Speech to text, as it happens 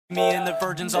Me and the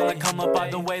virgins on the come up by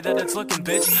the way that it's looking,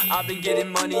 bitch. I've been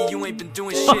getting money, you ain't been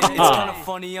doing shit. It's kinda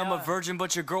funny, I'm a virgin,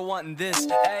 but your girl wanting this.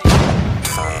 Hey. Ladies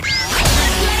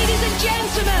and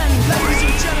gentlemen! Ladies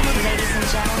and gentlemen! Ladies and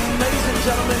gentlemen! Ladies and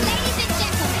gentlemen! Ladies and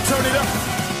gentlemen! Turn it up!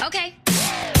 Okay.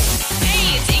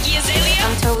 Hey, it's Iggy Azalea.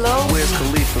 I'm Tolo. Where's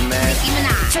Khalifa, man?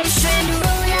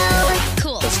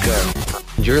 Cool. Let's go.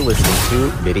 You're listening to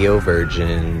Video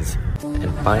Virgins,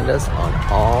 and find us on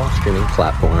all streaming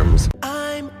platforms.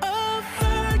 I'm a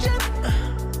virgin.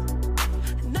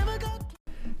 Never got...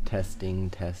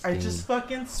 Testing. I just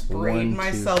fucking sprayed 1, 2,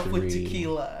 myself with 3.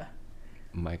 tequila.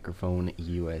 Microphone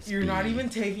USB. You're not even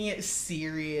taking it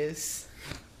serious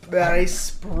that I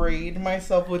sprayed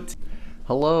myself with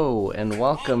Hello, and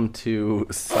welcome to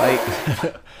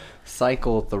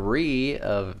Cycle 3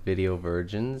 of Video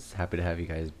Virgins. Happy to have you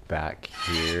guys back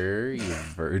here, you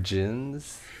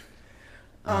virgins.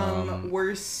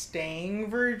 We're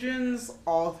staying virgins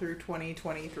all through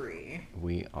 2023.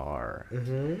 We are.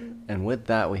 Mm-hmm. And with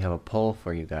that, we have a poll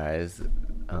for you guys.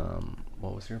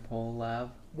 What was your poll, Lav?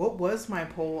 What was my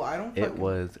poll? I don't It fucking...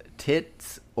 was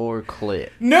tits or clit.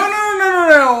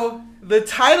 No. The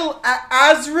title,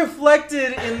 as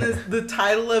reflected in the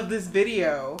title of this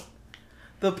video,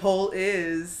 the poll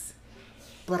is...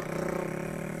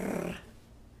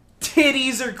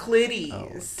 Titties or clitties? Oh,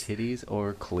 titties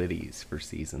or clitties for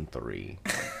season 3.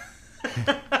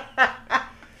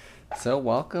 So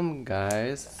welcome,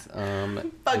 guys.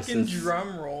 Fucking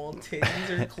drum roll, titties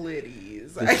or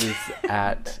clitties. This is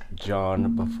at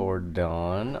John Before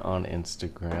Dawn on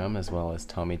Instagram, as well as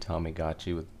Tommy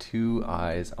Gotchi with 2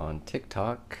 eyes on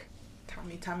TikTok.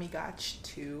 Tommy Gotch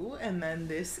 2. And then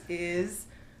this is,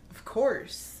 of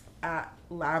course, at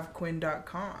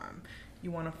lavquinn.com. You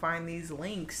want to find these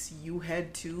links, you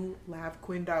head to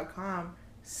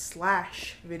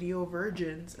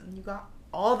lavquinn.com/videovirgins, and you got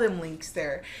all them links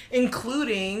there,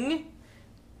 including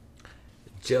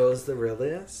Joe's the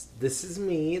Realist. This is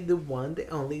me, the one, the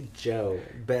only Joe,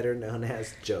 better known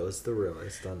as Joe's the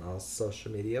Realist on all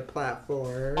social media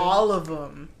platforms. all of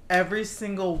them, every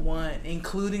single one,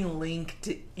 including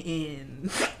LinkedIn.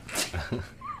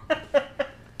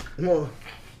 Well,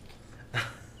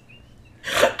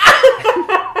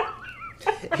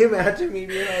 imagine me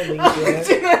being on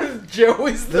LinkedIn. Joe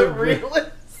is the realist.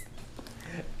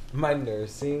 My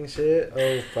nursing shit.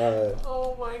 Oh fuck.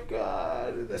 Oh my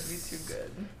god, that'd be too good.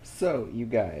 So, you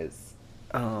guys,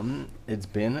 it's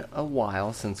been a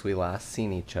while since we last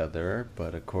seen each other,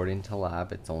 but according to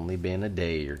Lab, it's only been a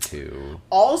day or two.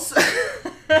 Also,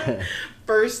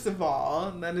 first of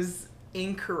all, that is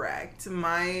incorrect.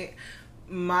 My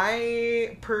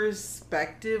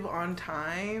perspective on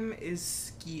time is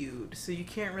skewed, so you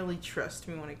can't really trust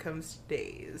me when it comes to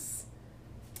days.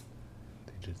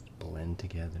 They just blend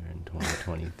together in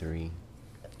 2023.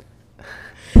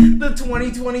 The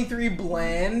 2023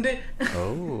 blend.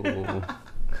 Oh.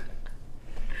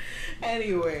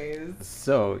 Anyways.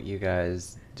 So, you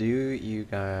guys, do you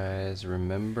guys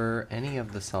remember any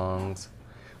of the songs?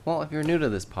 Well, if you're new to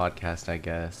this podcast, I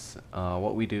guess,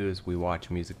 what we do is we watch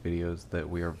music videos that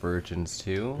we are virgins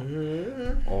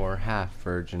to, or half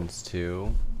virgins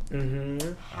to.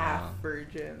 Half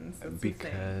virgins. That's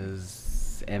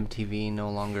Because MTV no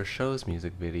longer shows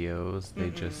music videos. They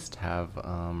just have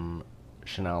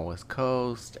Chanel West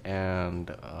Coast, and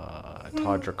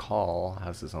Todrick Hall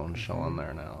has his own show on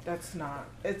there now. That's not.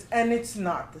 It's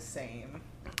not the same.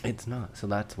 It's not. So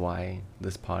that's why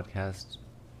this podcast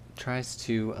tries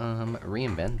to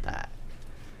reinvent that.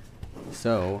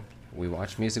 So we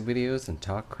watch music videos and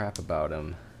talk crap about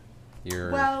them.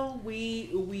 Well,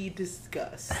 we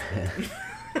discuss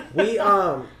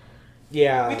them.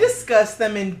 Yeah. We discuss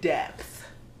them in depth.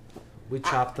 We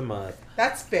chop them up.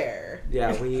 That's fair.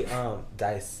 Yeah, we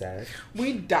dissect.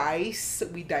 We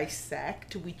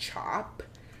dissect, we chop.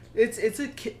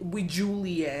 We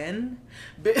julienne.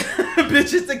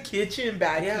 Bitch, it's a kitchen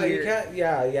back Yeah, here. you can't.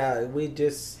 Yeah. We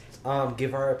just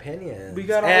give our opinions.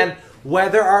 And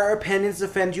whether our opinions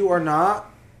offend you or not,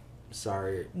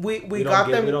 sorry. We don't got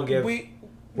give- them. we don't give-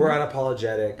 We're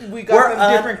unapologetic. We got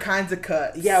them different kinds of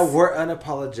cuts. Yeah, we're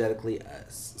unapologetically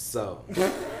us. So,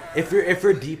 if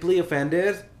you're deeply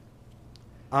offended,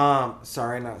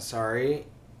 sorry, not sorry.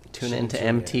 Tune into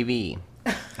MTV.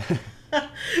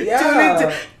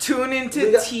 Yeah. Tune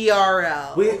into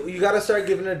TRL. You gotta start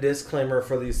giving a disclaimer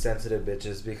for these sensitive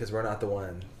bitches because we're not the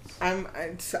ones. I'm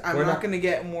not gonna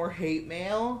get more hate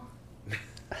mail.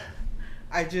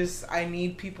 I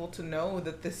need people to know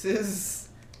that this is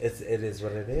It is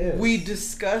what it is. We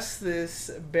discuss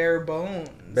this bare bones.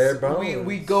 Bare bones.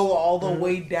 We go all the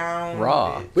way down.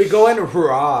 Raw. We go in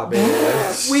raw,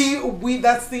 bitch. We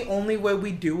that's the only way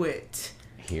we do it.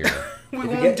 Here. We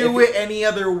won't do it any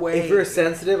other way. If you're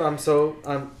sensitive, I'm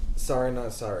sorry,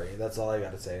 not sorry. That's all I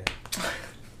gotta say.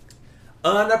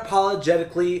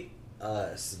 Unapologetically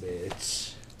us,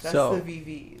 bitch. That's So, the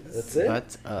VVs. That's it.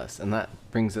 That's us. And that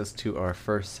brings us to our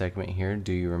first segment here.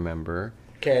 Do you remember?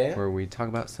 Okay. Where we talk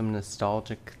about some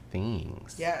nostalgic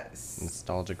things. Yes.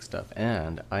 Nostalgic stuff.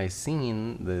 And I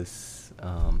seen this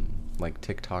like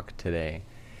TikTok today.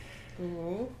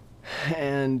 Ooh.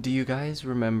 And do you guys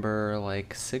remember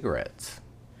like cigarettes?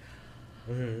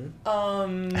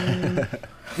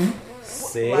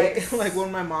 Six. Like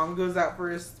when my mom goes out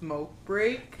for a smoke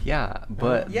break. Yeah,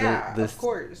 but of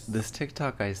course. This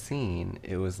TikTok I seen,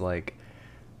 it was like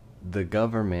the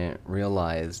government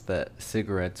realized that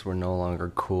cigarettes were no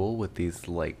longer cool with these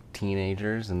like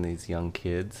teenagers and these young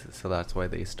kids, so that's why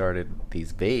they started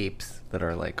these vapes that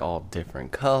are like all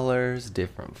different colors,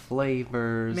 different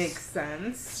flavors. Makes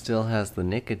sense. Still has the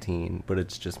nicotine, but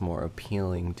it's just more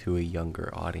appealing to a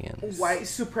younger audience. White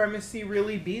supremacy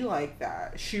really be like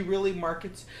that. He really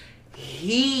markets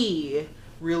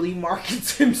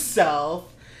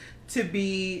himself to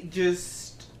be just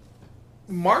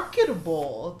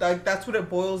marketable. Like that's what it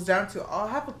boils down to. I'll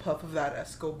have a puff of that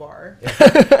Escobar.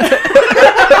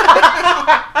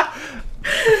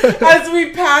 As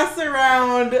we pass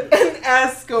around an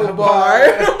Escobar.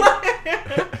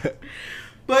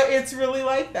 But it's really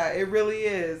like that. It really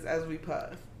is as we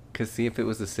puff. Cause see, if it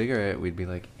was a cigarette, we'd be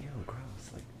like, ew, gross.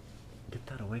 Like, get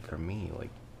that away from me. Like,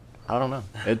 I don't know.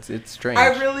 It's strange.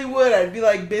 I really would. I'd be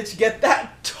like, bitch, get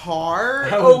that tar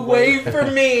away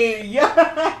from me.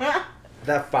 Yeah.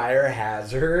 That fire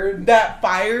hazard. That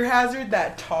fire hazard,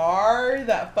 that tar,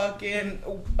 that fucking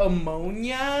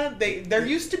ammonia. There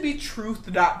used to be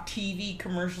Truth.tv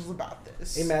commercials about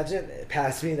this. Imagine,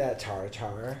 pass me that tar.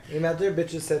 Imagine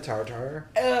bitches said tar.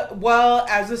 Well,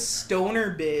 as a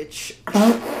stoner bitch,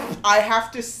 I have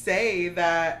to say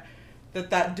that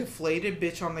deflated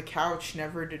bitch on the couch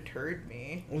never deterred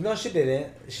me. No, she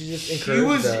didn't. She just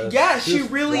encouraged us. Yeah, she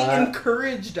really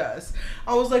encouraged us.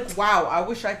 I was like, wow, I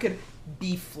wish I could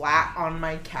be flat on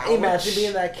my couch. Imagine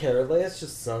being that careless,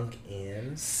 just sunk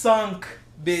in. Sunk,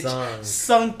 bitch.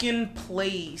 Sunk in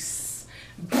place.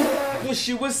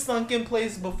 She was sunk in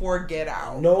place before Get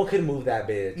Out. No one could move that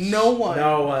bitch. No one.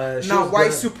 Not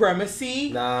white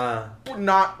supremacy. Nah.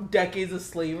 Not decades of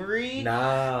slavery.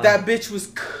 Nah. That bitch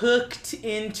was cooked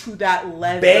into that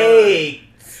leather.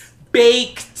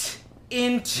 Baked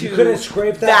into you couldn't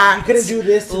scrape that. You couldn't do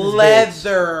this to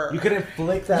leather. You couldn't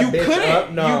flick that bitch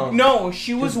up. No.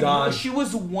 She was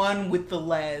one with the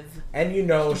leather. And you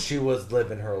know she was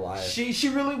living her life. She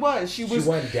really was. She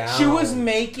went down. She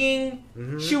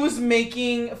was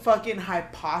making fucking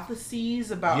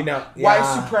hypotheses about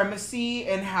white supremacy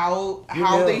and how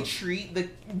they treat the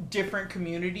different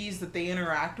communities that they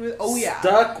interact with. Oh yeah.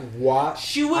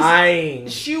 She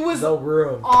was the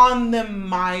room on the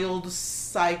mild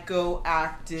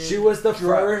psychoactive. She was the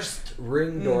first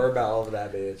ring doorbell of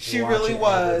that bitch. She really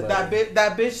was. Everybody.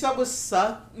 That bitch that was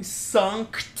sunk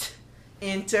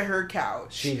into her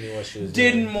couch. She knew what she was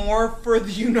doing. Did more for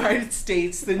the United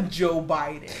States than Joe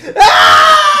Biden.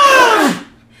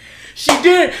 She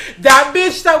did. That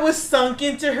bitch that was sunk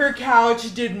into her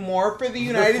couch did more for the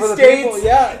United States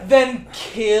than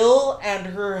Kill and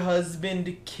her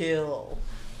husband Kill.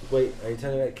 Wait, are you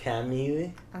talking about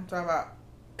Camille? I'm talking about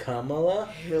Kamala?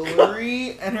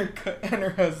 Hillary and her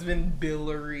husband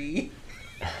Billary.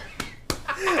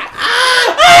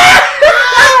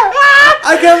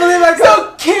 I can't believe I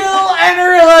called Kill and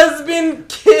her husband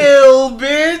Kill,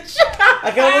 bitch.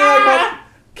 I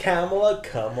can't believe I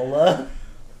called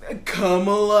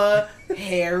Kamala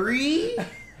Harry.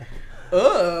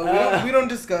 We don't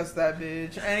discuss that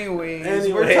bitch. Anyways,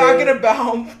 we're talking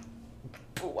about.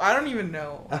 I don't even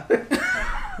know.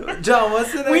 John,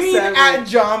 what's the next? We need at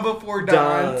John before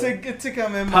Dawn to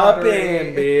come in. Pop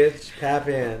in, bitch. Pop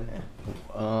in.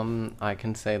 I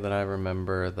can say that I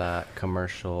remember that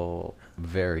commercial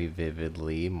very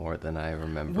vividly, more than I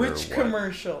remember. Which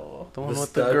commercial? The one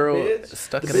with the girl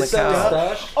stuck in the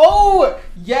couch. Oh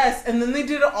yes, and then they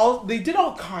did all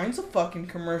kinds of fucking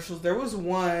commercials. There was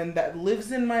one that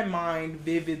lives in my mind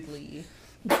vividly.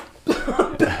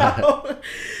 About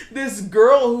this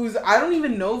girl who's, I don't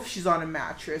even know if she's on a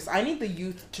mattress. I need the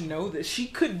youth to know this. She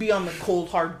could be on the cold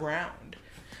hard ground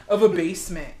of a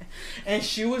basement. And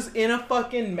she was in a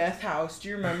fucking meth house. Do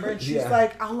you remember? And she's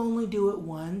like, I'll only do it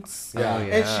once. Yeah.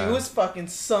 And she was fucking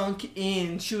sunk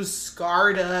in. She was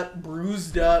scarred up,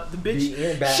 bruised up. The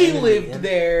bitch, she lived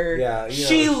there. Yeah,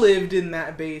 she lived in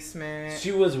that basement.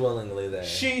 She was willingly there.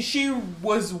 She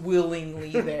was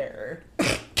willingly there.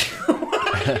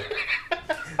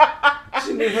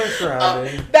 She knew her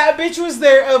surroundings. That bitch was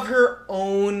there of her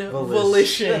own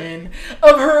volition.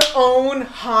 Of her own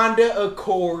Honda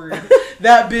Accord.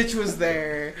 That bitch was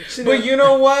there. But you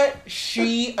know what?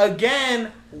 She,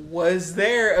 again, was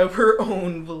there of her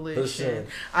own volition.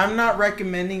 I'm not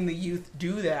recommending the youth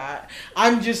do that.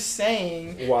 I'm just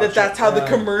saying that's how the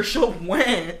commercial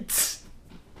went.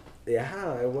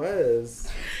 Yeah, it was.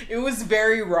 It was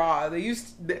very raw. I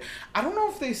don't know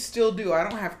if they still do. I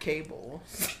don't have cable.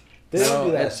 They don't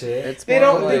do that shit. They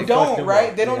don't,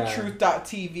 right? They don't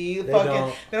truth.tv.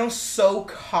 They don't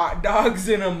soak hot dogs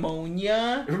in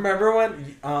ammonia. Remember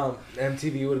when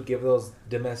MTV would give those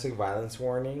domestic violence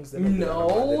warnings?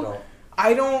 No.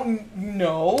 I don't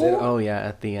know. Oh, yeah,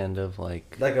 at the end of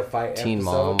like a fight Teen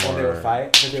Mom or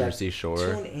Jersey Shore.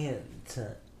 Tune in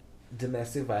to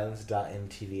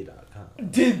domesticviolence.mtv.com.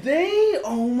 Did they?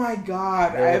 Oh my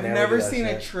god. I've never seen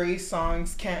a Trey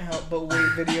Songz Can't Help But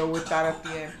Wait video with that at the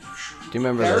end. Do you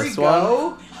remember this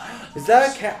one? Is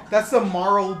that a cat? That's the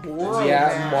Marlboro.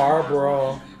 Yeah,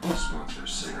 Marlboro.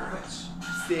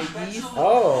 Ziggy.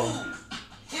 Oh.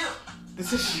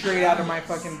 This is straight out of my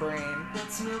fucking brain.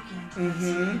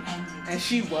 And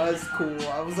she was cool.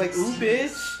 I was like, ooh,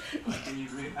 bitch. The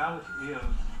reality of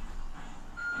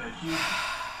that you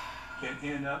can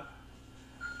end up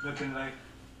looking like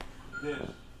this.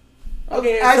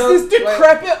 Okay, as this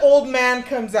decrepit old man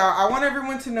comes out, I want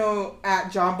everyone to know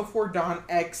at John Before Dawn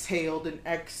exhaled an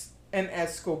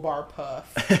Escobar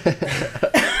puff.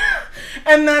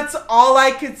 And that's all I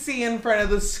could see in front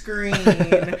of the screen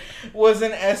was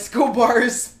an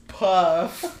Escobar's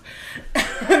puff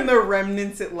and the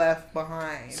remnants it left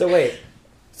behind. So wait,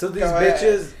 these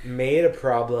bitches made a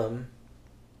problem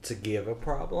to give a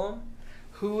problem?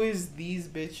 Who is these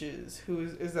bitches?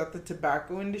 Is that the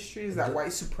tobacco industry? Is that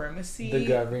white supremacy? The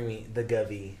government. The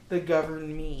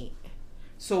government.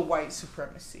 So white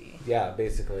supremacy. Yeah,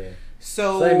 basically.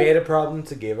 So they made a problem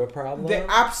to give a problem?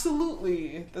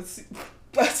 Absolutely. That's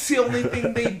the only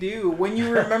thing they do. When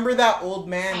you remember that old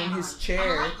man in his chair.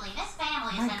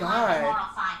 Oh my god.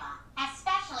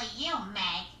 Especially you,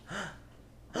 Meg.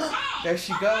 There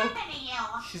she go.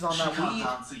 She's on that weed. She can't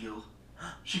answer you.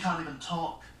 She can't even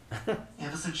talk.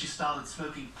 Ever since she started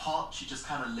smoking pot, she just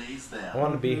kind of lays there. I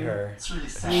want to be her. It's really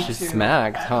sad. She's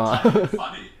smacked, huh?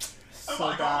 Funny. So oh my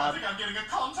bad. god, I think I'm getting a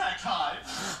contact high.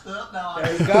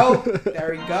 There you go.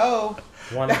 There you go.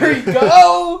 There you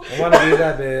go. I want to be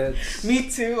that bitch. Me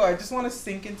too. I just want to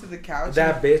sink into the couch.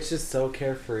 That bitch is so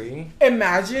carefree.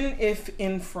 Imagine if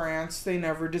in France they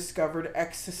never discovered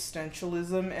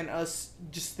existentialism and us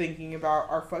just thinking about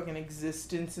our fucking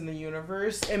existence in the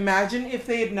universe. Imagine if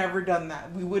they had never done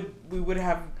that. We would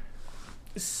have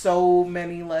so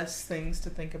many less things to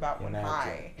think about when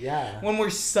high. Yeah. When we're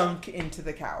sunk into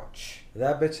the couch.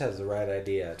 That bitch has the right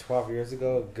idea. 12 years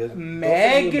ago, good.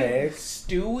 Meg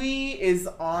Stewie is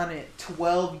on it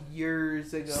 12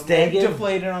 years ago. Meg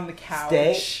deflated on the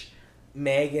couch.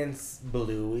 Megan's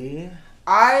Bluey.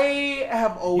 I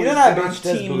have always been on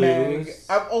Team Meg.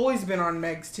 I've always been on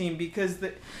Meg's team because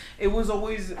it was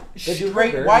always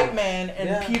straight white man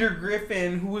and Peter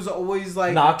Griffin who was always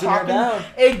like knocking her down.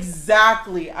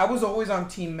 Exactly. I was always on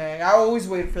Team Meg. I always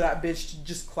waited for that bitch to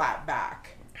just clap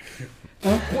back.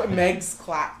 Meg's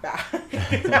clap back.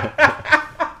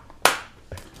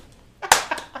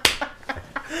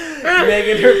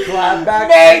 Megan, her clap back.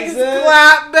 Meg's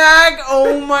clap back.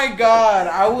 Oh my god,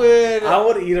 I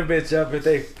would eat a bitch up if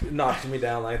they knocked me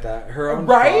down like that. Her own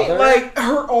right, father? like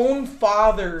her own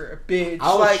father, bitch.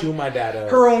 I would like, chew my dad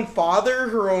up. Her own father,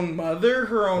 her own mother,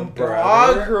 her own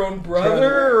dog, her own brother,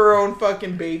 her own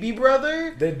fucking baby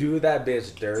brother. They do that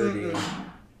bitch dirty.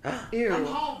 Ew. I'm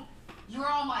home. You're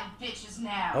all my bitches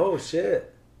now. Oh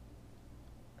shit.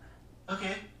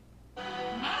 Okay.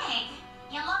 Meg,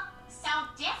 you look so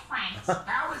different.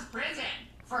 How was prison?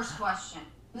 First question.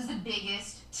 Who's the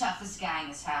biggest, toughest guy in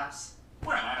this house?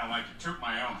 Well, I don't like to toot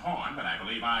my own horn, but I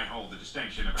believe I hold the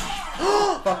distinction of...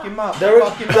 Fuck him up. There we go.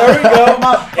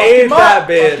 Aim that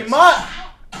bitch. Fuck him up.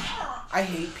 I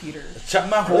hate Peter.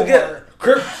 My whole heart.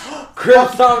 Curb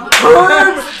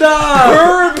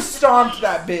stomped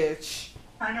that bitch.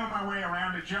 I know my way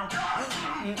around a joke.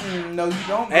 No, you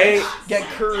don't. Hey. Get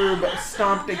curb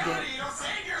stomped again.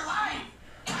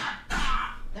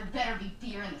 There better be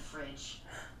beer in the fridge.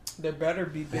 There better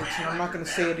be, bitch, and I'm not gonna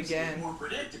say it again. More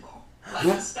predictable. Like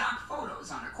the stock photos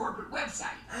on a corporate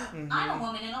website. I'm a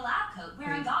woman in a lab coat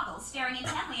wearing goggles staring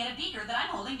intently at a beaker that I'm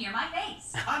holding near my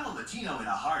face. I'm a Latino in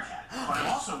a hard hat, but I'm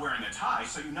also wearing a tie,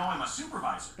 so you know I'm a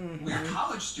supervisor. We're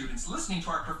college students listening to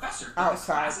our professor. Outside.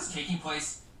 The class is taking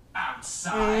place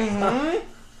outside.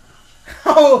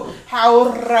 How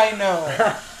rhino.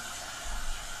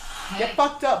 Get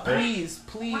fucked up, please.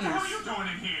 Please. What the hell are you doing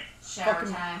in here? Shower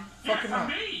time. Fuck him For up.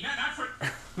 me, not for...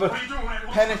 What are you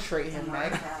doing? Penetrate him,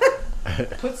 Meg.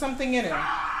 Put something in him.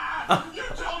 You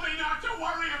told me not to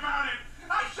worry about it.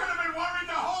 I should have been worried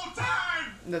the whole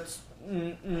time. That's...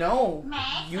 no.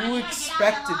 Meg, You I'm gonna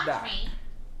expected get out the that. laundry.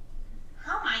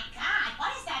 Oh my god,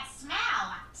 what is that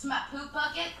smell? It's my poop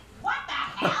bucket. What the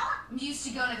hell? I'm used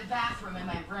to going to the bathroom in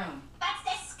my room. That's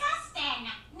disgusting.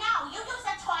 No, you use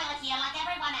the toilet here like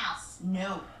everyone else.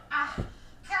 No.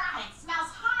 God, it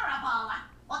smells horrible.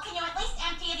 Well, can you at least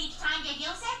empty it each time you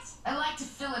use it? I like to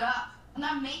fill it up. I'm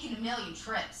not making a million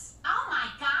trips. Oh my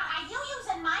god, are you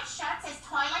using my shirts as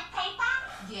toilet paper?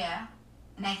 Yeah.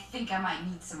 And I think I might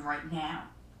need some right now.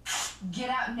 Get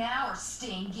out now or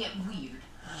stay and get weird.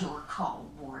 Your call,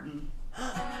 Warden.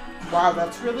 Wow,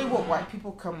 that's really what white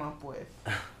people come up with.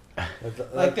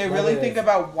 Like they really think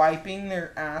about wiping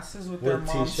their asses with their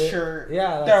mom's shirt.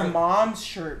 Yeah, their mom's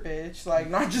shirt, bitch. Like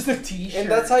not just a t-shirt.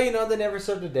 And that's how you know they never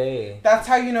served a day. That's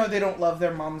how you know they don't love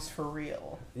their moms for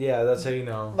real. Yeah, that's how you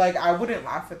know. Like I wouldn't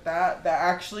laugh at that. That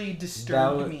actually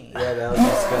disturbed me. Yeah, that was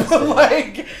disgusting.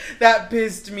 Like that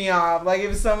pissed me off. Like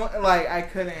if someone like I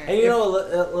couldn't. And you know,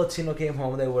 a Latino came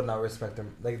home, they would not respect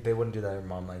them. Like they wouldn't do that to their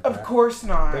mom like that. Of course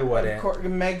not. They wouldn't.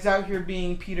 Meg's out here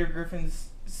being Peter Griffin's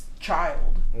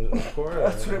child. Of course.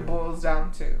 That's what it boils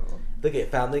down to. Look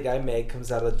at Family Guy. Meg comes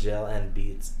out of jail and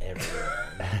beats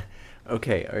everyone.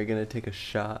 Okay, are you gonna take a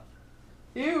shot?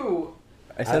 Ew.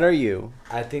 I said, are you?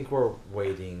 I think we're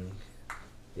waiting.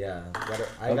 Yeah,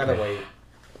 I gotta wait.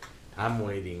 I'm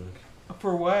waiting.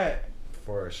 For what?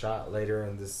 For a shot later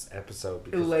in this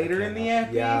episode. Later in the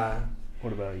epi? Yeah.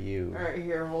 What about you? Alright,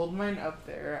 here, hold mine up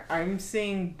there. I'm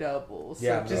saying double. So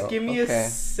Yeah, just give me a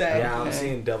second. Yeah, I'm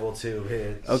seeing double too.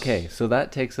 Bitch. Okay, so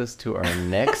that takes us to our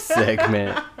next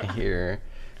segment here.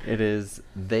 It is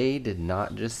They Did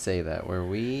Not Just Say That, where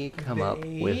we come up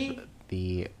with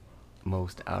the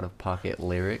most out-of-pocket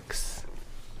lyrics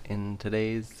in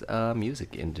today's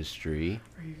music industry.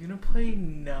 Are you gonna play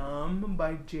Numb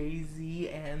by Jay-Z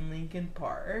and Linkin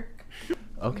Park?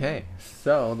 Okay,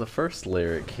 so the first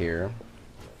lyric here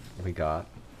we got.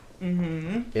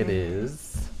 It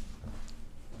is...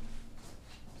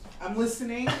 I'm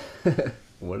listening.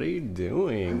 What are you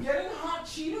doing? I'm getting hot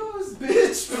Cheetos,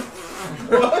 bitch.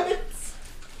 What?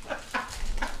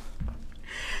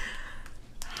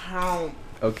 How?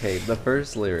 Okay, the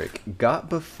first lyric. Got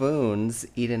buffoons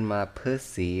eating my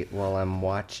pussy while I'm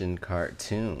watching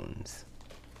cartoons.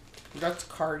 That's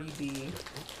Cardi B.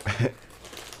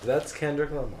 That's Kendrick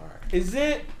Lamar. Is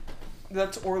it?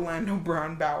 That's Orlando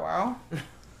Brown Bow Wow.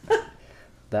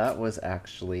 That was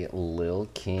actually Lil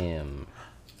Kim.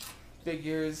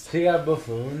 Figures. She got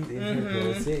buffoons in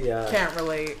her pussy. Yeah. Can't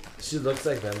relate. She looks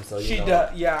like them, so you she know.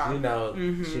 does. Yeah. You know,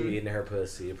 she eating her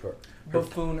pussy.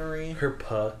 Buffoonery. Her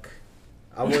puck.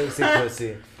 I wouldn't say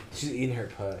pussy. She's eating her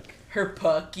puck. Her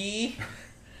pucky.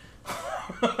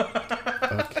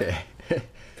 Okay.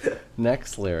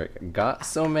 Next lyric. Got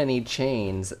so many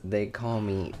chains, they call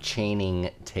me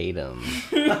Chaining Tatum.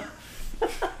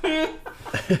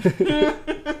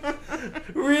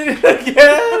 Read it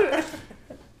again.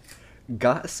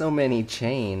 Got so many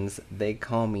chains, they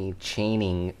call me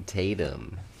Chaining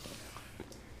Tatum.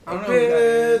 I don't know who that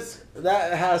is.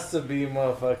 That has to be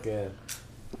motherfucking...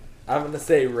 I'm gonna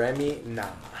say Remy. Nah.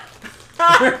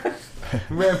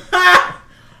 Remy.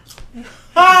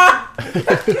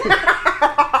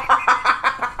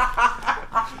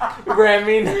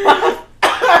 Nah.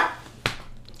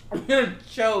 I'm gonna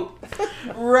choke.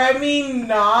 Remy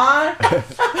not.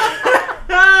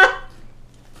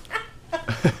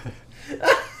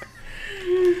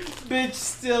 Bitch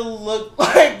still look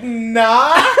like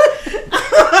nah.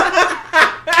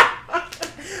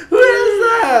 Who is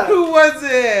that? Who was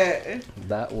it?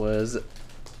 That was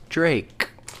Drake.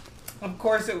 Of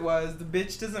course it was. The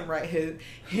bitch doesn't write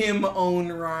him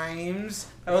own rhymes.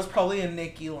 That was probably a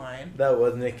Nicki line. That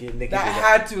was Nicki. That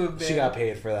had to have been. She got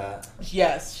paid for that.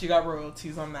 Yes, she got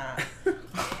royalties on that.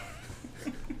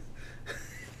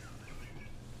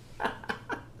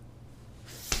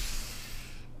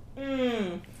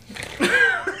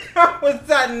 What's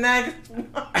that next one?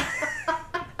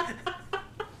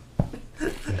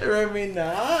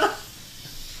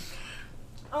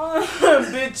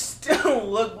 bitch still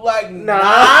looked like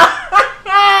nah.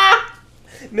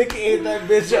 Nikki ate that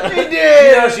bitch up. She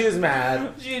did. You know she was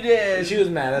mad. She did. She was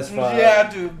mad as fuck. She had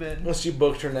to have been. Well, she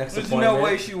booked her next There's appointment. no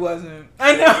way she wasn't.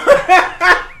 I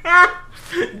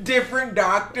know. Different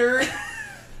doctor.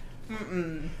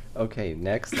 Mm-mm. Okay,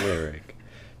 next lyric.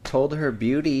 Told her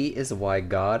beauty is why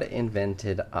God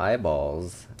invented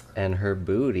eyeballs, and her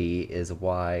booty is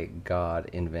why God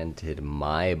invented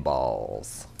my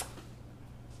balls.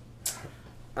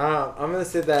 I'm gonna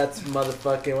say that's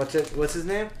motherfucking what's his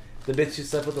name? The bitch who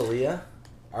slept with Aaliyah?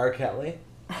 R. Kelly?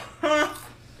 I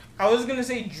was gonna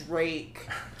say Drake.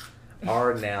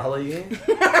 R. Nelly?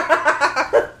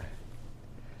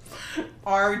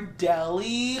 R.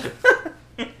 Deli.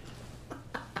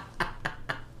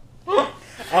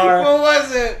 What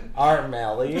was it? R.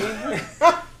 Melly?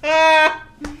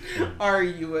 R.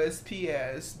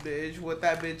 USPS, bitch. What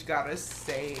that bitch gotta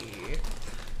say?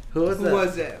 Who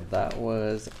was it? That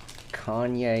was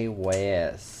Kanye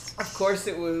West. Of course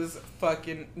it was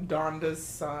fucking Donda's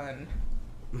son.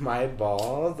 My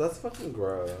balls? That's fucking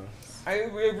gross.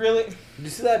 Really... Did you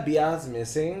see that Bia's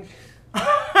missing?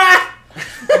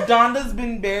 Donda's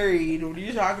been buried. What are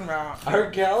you talking about?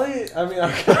 R. Kelly? I mean,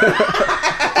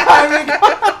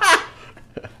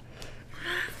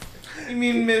 You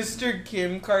mean Mr.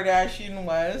 Kim Kardashian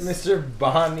West? Mr.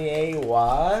 Kanye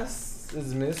West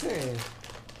is missing.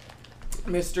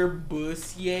 Mr.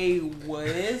 Bussier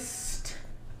West?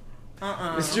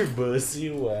 Mr. Bussy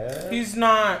West? He's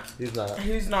not. He's not.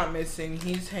 He's not missing.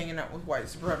 He's hanging out with white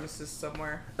supremacists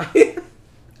somewhere. He's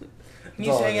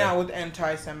hanging out with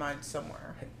anti-Semites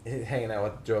somewhere. He's hanging out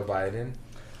with Joe Biden.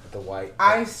 With the white.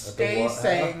 I stay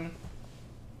saying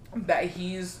that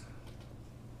he's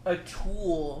a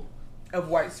tool of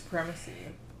white supremacy.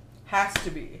 Has to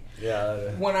be.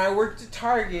 Yeah. When I worked at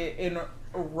Target in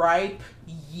ripe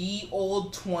ye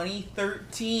old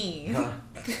 2013.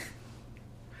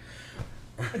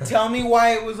 Tell me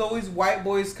why it was always white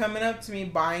boys coming up to me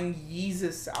buying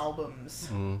Yeezus albums.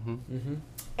 Mm-hmm. Mm-hmm.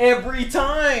 Every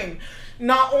time.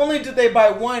 Not only did they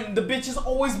buy one, the bitches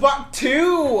always bought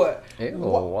two. Ew,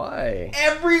 why?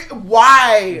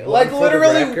 Why? One like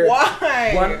literally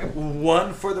why?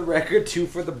 One for the record, two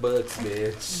for the books,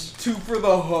 bitch. Two for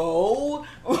the hoe?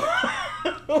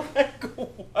 Like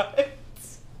what?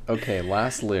 Okay,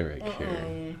 last lyric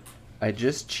here. I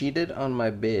just cheated on my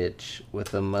bitch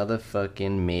with a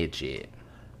motherfucking midget.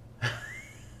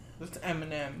 That's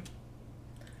Eminem.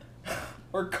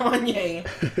 Or Kanye.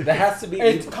 That has to be.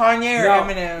 It's Kanye or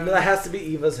Eminem. No, that has to be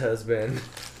Eva's husband.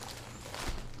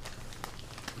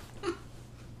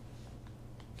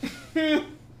 I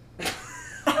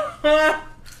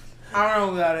don't know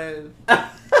who that is.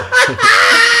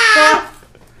 I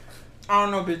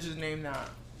don't know bitch's name that.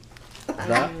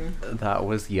 That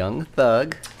was Young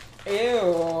Thug.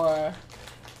 Ew.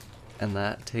 And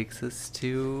that takes us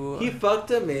to... He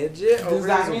fucked a midget Does over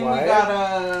that his mean wife? we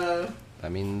gotta...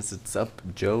 That means it's up.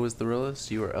 Joe is the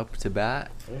realist. You are up to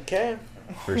bat. Okay.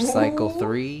 For cycle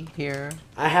 3 here.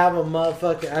 I have a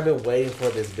motherfucking... I've been waiting for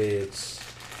this bitch.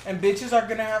 And bitches are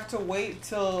gonna have to wait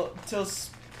till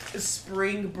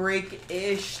spring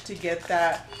break-ish to get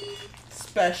that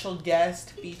special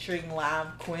guest featuring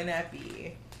Lav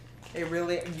Quinn-Epi. It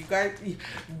really, you guys,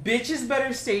 bitches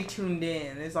better stay tuned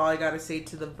in. Is all I gotta say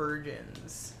to the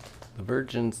virgins. The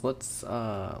virgins. Let's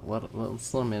let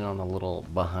them in on a little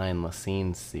behind the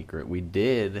scenes secret. We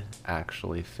did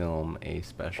actually film a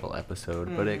special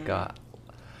episode, but it got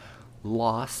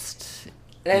lost.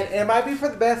 And it might be for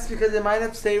the best because it might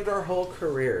have saved our whole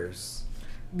careers.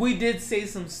 We did say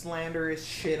some slanderous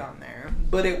shit on there,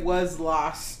 but it was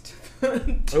lost.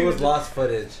 It was lost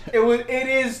footage. It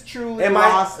is truly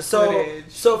lost footage.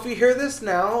 So if you hear this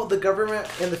now, the government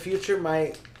in the future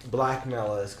might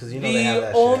blackmail us because they have that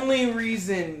shit. The only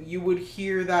reason you would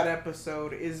hear that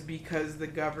episode is because the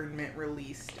government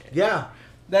released it. Yeah.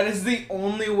 That is the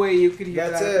only way you could hear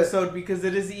that episode because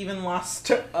it is even lost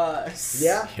to us.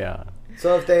 Yeah. Yeah.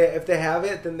 So if they have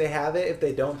it, then they have it. If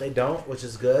they don't, they don't, which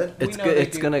is good. It's good.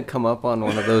 It's gonna come up on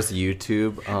one of those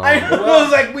YouTube. I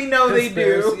was like, we know they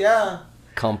do. Yeah.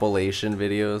 Compilation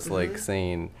videos like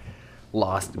saying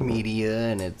Lost Media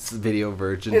and its Video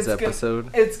Virgins episode.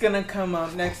 It's gonna come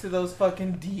up next to those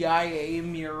fucking DIA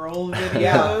mural videos.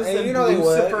 Yeah, and you know they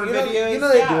would. Videos. You know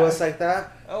they do us like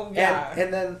that. Oh yeah.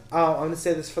 And then I'm gonna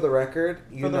say this for the record.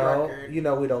 You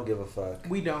know we don't give a fuck.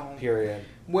 We don't. Period.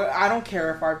 Well, I don't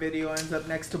care if our video ends up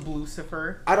next to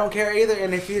Blucifer. I don't care either.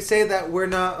 And if you say that we're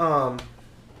not a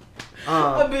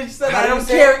bitch said I don't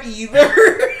care either.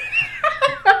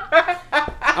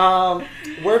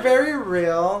 We're very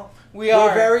real.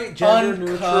 We're very gender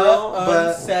neutral,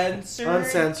 but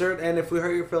uncensored. And if we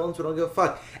hurt your feelings, we don't give a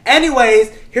fuck.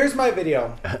 Anyways, here's my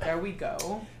video. There we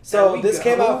go. So this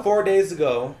came out 4 days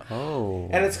ago. Oh.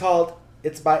 And it's called.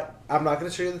 It's by. I'm not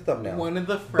gonna show you the thumbnail. One of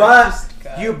the freshest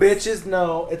But you bitches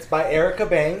know it's by Erica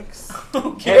Banks.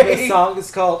 Okay. And the song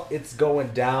is called "It's Going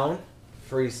Down"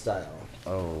 freestyle.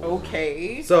 Oh.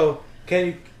 Okay. So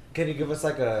can you give us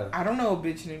like a? I don't know a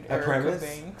bitch named Erica premise?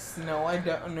 Banks. No, I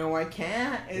don't. No, I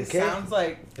can't. It Okay. sounds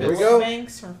like Here we Philip go.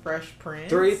 Banks from Fresh Prince.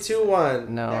 3, 2,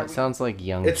 1. No, it sounds like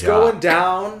Young It's Jock. Going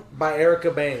Down by Erica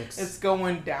Banks. It's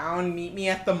going down. Meet me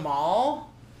at the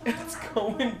mall. It's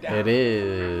going down. It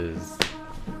is.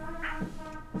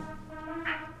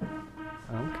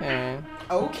 Okay.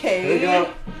 Okay. Here we go.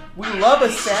 We love a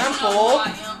sample.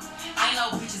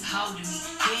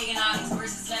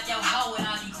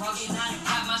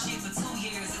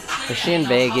 Is she in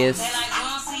Vegas?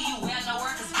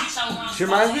 She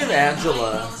reminds me of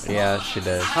Angela. Yeah, she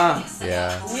does. Huh?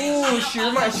 Yeah. Ooh,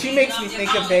 she makes me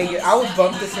think of Vegas. I would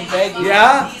bump this in Vegas.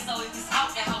 Yeah?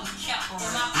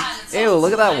 Ew,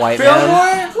 look at that white man.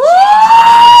 Fillmore? Woo!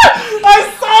 I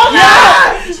saw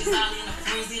that!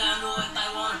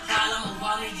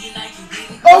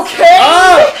 Okay!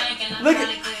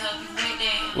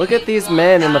 Look at these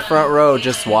men in the front row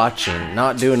just watching,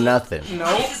 not doing nothing.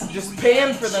 Nope, just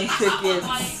paying for them tickets.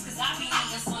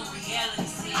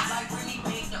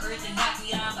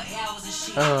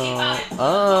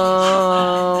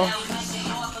 Oh.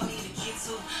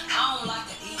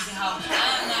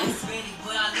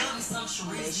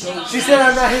 She said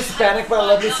I'm not Hispanic, but I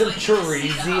love me some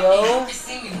chorizo.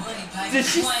 Did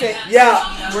she say?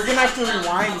 Yeah. We're gonna have to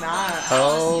rewind that.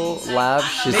 Oh, Lav,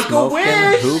 she's Make a smoking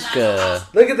wish. hookah.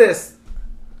 Look at this.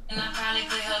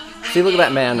 See, look at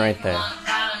that man right there.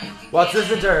 Watch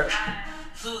this into her.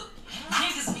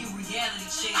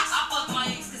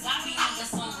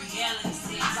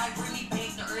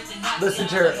 Listen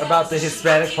to her about the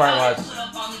Hispanic part. Watch.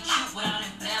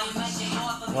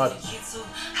 Watch.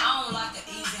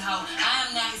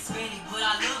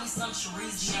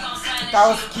 That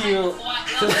was cute.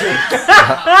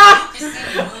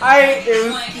 It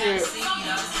was cute.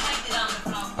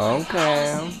 Okay.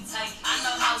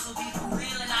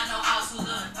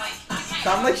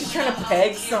 Sounds like she's trying to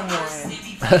peg someone.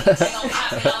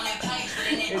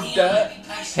 It does.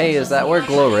 Hey, is that where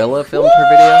Glorilla filmed her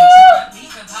video?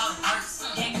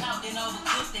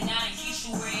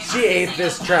 She ate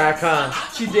this track, huh?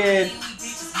 She did.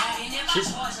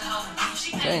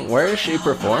 Dang, where is she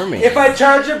performing? If I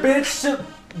charge a bitch to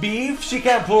beef, she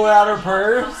can't pull it out her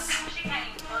purse.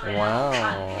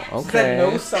 Wow. She said no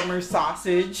Okay. summer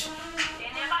sausage.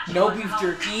 No beef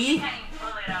jerky.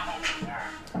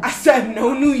 I said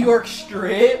no New York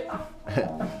strip.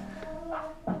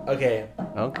 Okay.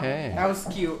 Okay. That was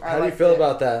cute. How do you feel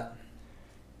about that?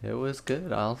 It was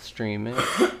good. I'll stream it.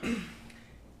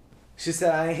 She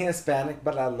said I ain't Hispanic,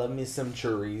 but I love me some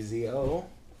chorizo.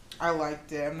 I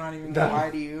liked it. I'm not even gonna lie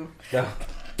to you. No.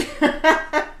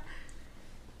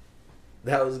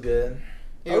 That was good.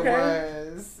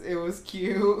 It was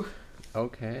cute.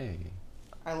 Okay.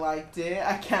 I liked it.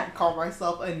 I can't call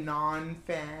myself a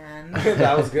non-fan.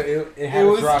 That was good. It had It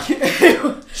its was rock.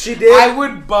 cute. She did. I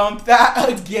would bump that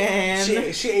again.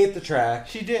 She ate the track.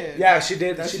 She did. Yeah, she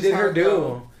did. That's She just did how her it due.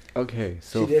 goes. Okay,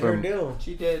 so She did her due.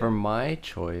 She did. for my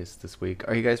choice this week,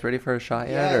 are you guys ready for a shot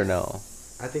yet or no?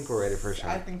 I think we're ready for a shot.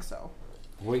 I think so.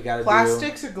 We gotta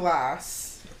Plastics or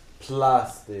glass? do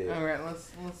plastic. All right,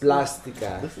 let's.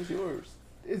 Plastica. This is yours.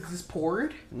 Is this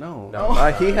poured? No. No.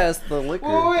 He has the liquor.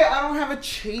 Wait, I don't have a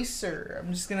chaser.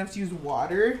 I'm just gonna have to use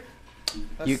water.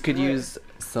 You could Screw it. use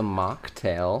some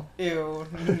mocktail. Ew,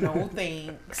 no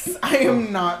thanks. I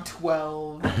am not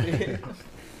 12.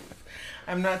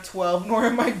 I'm not 12, nor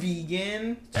am I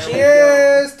vegan.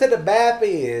 Cheers to the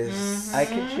bappies. Mm-hmm. I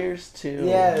can cheers too.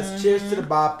 Yes, cheers to the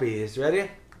boppies. Ready?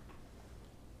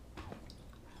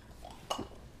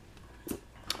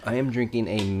 I am drinking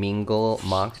a Mingle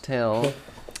mocktail.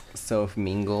 So if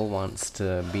Mingle wants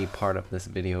to be part of this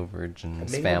Video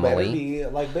Virgins Mingle better family, be,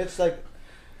 like, bitch, like,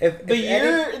 if The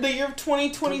year of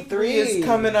 2023 is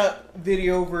coming up,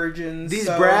 Video Virgins. these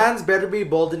so brands better be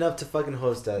bold enough to fucking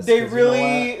host us. They 'cause you know what?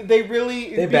 they They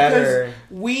because better.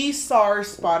 we saw our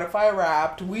Spotify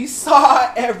Wrapped. We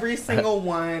saw every single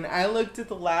one. I looked at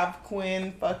the Lav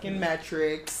Quinn fucking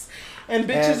metrics, and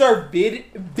bitches are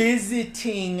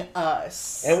visiting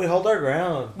us. And we hold our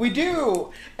ground. We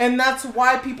do, and that's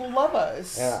why people love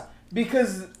us. Yeah.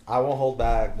 Because I won't hold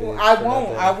back. Bitch, I for won't.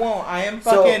 nothing. I won't. I am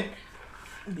So- fucking.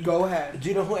 Go ahead. Do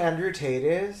you know who Andrew Tate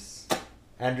is?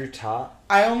 Andrew Tate?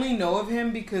 I only know of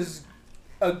him because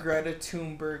a Greta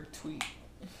Thunberg tweet.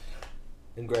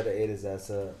 And Greta ate his ass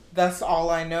up. That's all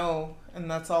I know. And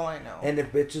that's all I know. And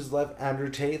if bitches love Andrew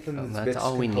Tate, then that's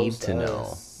all we need to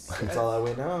know. That's all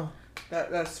we know.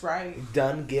 That's right.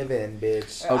 Done given,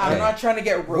 bitch. Okay. I'm not trying to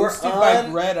get roasted by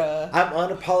Greta. I'm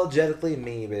unapologetically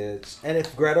me, bitch. And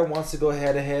if Greta wants to go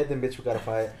head to head, then bitch, we gotta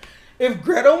fight. If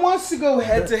Greta wants to go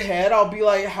head to head, I'll be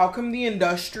like, how come the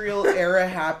industrial era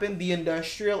happened? The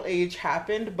industrial age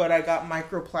happened, but I got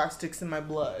microplastics in my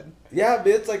blood. Yeah,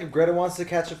 bitch. Like if Greta wants to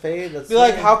catch a fade, let's be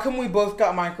like, how come we both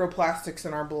got microplastics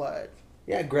in our blood?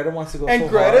 Yeah, Greta wants to go. And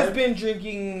Greta's been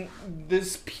drinking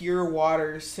this pure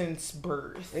water since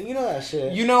birth. And you know that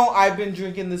shit. You know I've been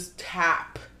drinking this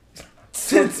tap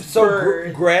since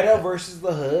birth. Greta versus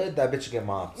the hood, that bitch will get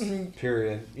mopped.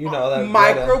 Period. You know that.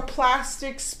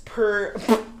 Microplastics per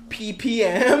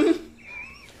ppm.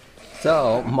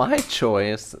 So my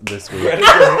choice this week.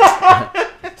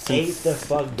 Ate the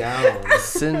fuck down.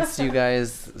 Since you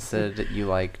guys said that you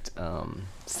liked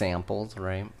samples,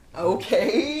 right?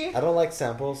 Okay. I don't like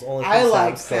samples. Only I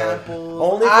like Sam's samples. Club.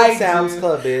 Only from Sam's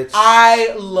Club, bitch.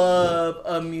 I love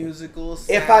a musical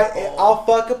sample. I'll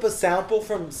fuck up a sample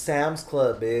from Sam's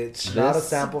Club, bitch. Not a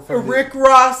sample from Rick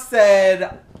Ross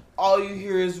said, "All you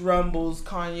hear is rumbles."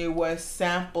 Kanye West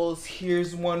samples.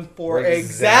 Here's one for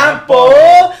example.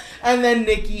 And then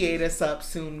Nicki ate us up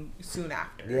soon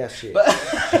after. Yeah, shit.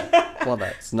 Well,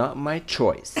 that's not my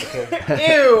choice.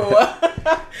 Okay. Ew.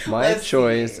 My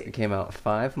choice came out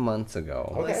 5 months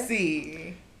ago. Okay. Let's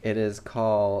see. It is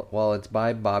called, it's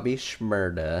by Bobby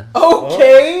Shmurda.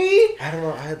 Okay. I don't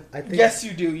know. I think yes,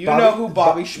 you do. You know who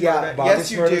Bobby Shmurda is. Yeah, Bobby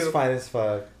yes, Shmurda you is do. fine as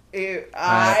fuck. Ew,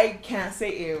 I can't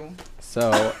say ew.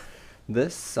 So,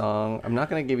 this song, I'm not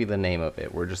going to give you the name of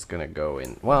it. We're just going to go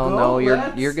in. Well, no,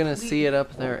 you're going to see it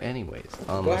up there anyways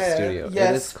on the studio. Yes,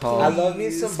 it is called... I love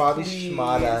me some Bobby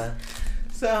Shmurda.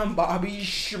 Some Bobby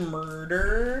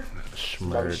Shmurda.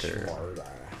 Shmurda.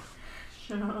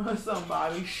 Some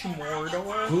Bobby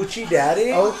Shmurda. Hoochie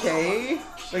Daddy? Okay.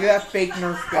 Look at that fake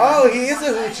Nerf gun. Oh, he is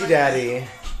a Hoochie Daddy.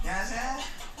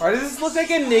 Why does this look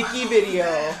like a Nicki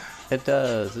video? It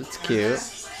does. It's cute.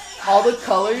 All the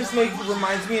colors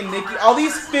reminds me of Nicki. All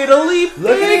these fiddly pigs,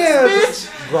 Look at him,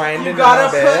 bitch. grinding. You gotta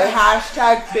put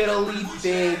hashtag fiddly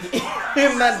pig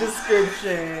in that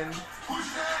description.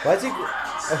 Why's he?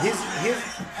 Oh,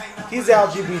 he's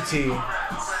LGBT.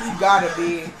 You gotta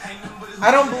be. I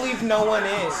don't believe no one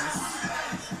is.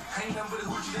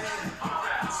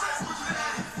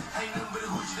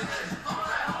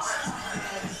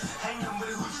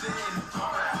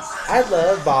 I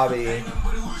love Bobby.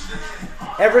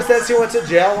 Ever since he went to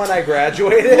jail when I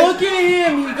graduated. Look at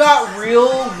him. He got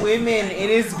real women in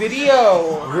his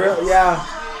video. Real, yeah.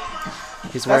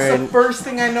 He's wearing. That's the first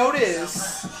thing I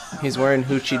noticed. He's wearing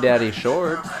Hoochie Daddy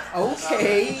shorts.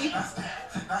 Okay.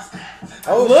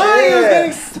 Oh, look, shit. he was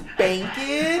getting spanked.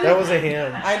 That wasn't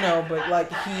him. I know, but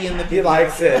like he in the video. He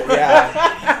likes it,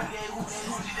 yeah.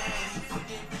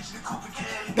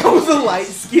 That was a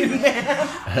light-skinned man.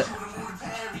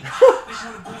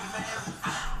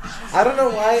 I don't know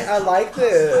why I like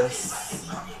this.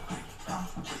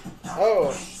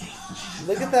 Oh,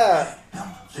 look at that.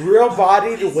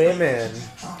 Real-bodied women.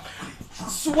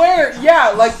 Swear, yeah,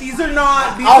 like these are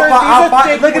not. These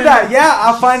Look women. at that. Yeah,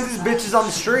 I'll find these bitches on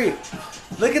the street.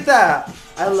 Look at that.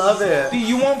 I love it.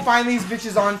 You won't find these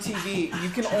bitches on TV. You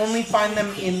can only find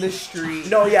them in the street.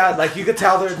 No, yeah, like you could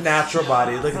tell their natural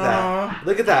body. Look at that.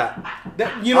 Look at that.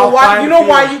 You know why? You know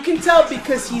why you can tell?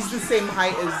 Because he's the same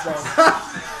height as them.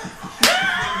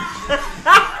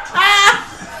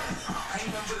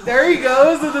 There he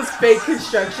goes with his fake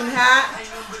construction hat.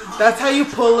 That's how you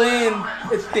pull in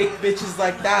thick bitches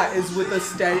like that, is with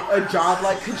a job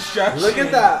like construction. Look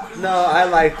at that. No, I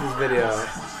like this video.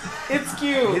 It's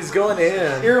cute. He's going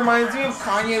in. It reminds me of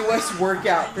Kanye West's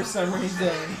workout for some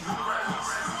reason.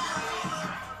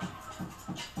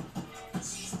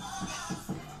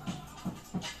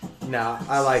 No,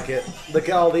 I like it. Look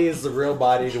at all these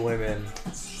real-bodied women.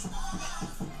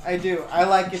 I do. I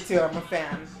like it too. I'm a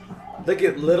fan. Look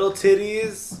at little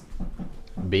titties.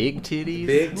 Big titties?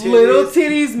 Big titties. Little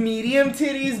titties, medium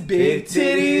titties, big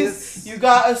titties. titties. You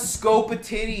got a scope of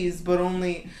titties, but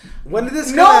only... When did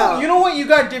this come out? You know what? You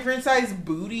got different sized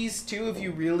booties too, if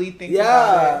you really think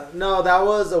about it. No, that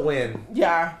was a win.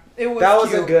 Yeah, it was That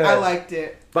cute. wasn't good. I liked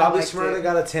it. Bobby Shmurda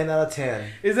got a 10 out of 10.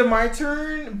 Is it my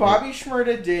turn? Bobby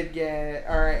Shmurda did get...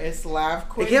 Alright, it's Lav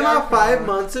Quinn. It came out 5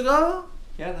 months ago?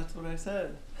 Yeah, that's what I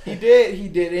said. He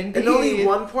did indeed. And only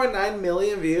 1.9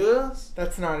 million views?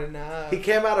 That's not enough. He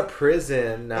came out of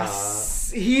prison.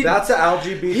 That's an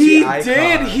LGBT he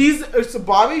icon. He did. So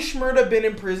Bobby Shmurda been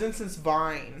in prison since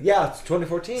Vine. Yeah, it's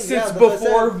 2014. Since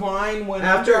before Vine went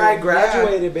After under. I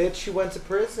graduated, bitch, she went to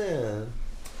prison.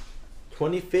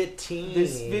 2015.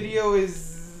 This video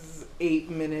is 8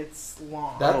 minutes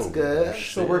long. That's good.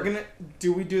 So we're gonna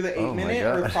do we do the 8-minute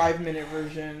or 5-minute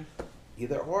version?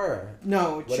 Either or.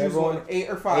 No, choose one. 8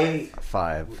 or 5.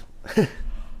 5.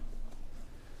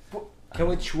 Can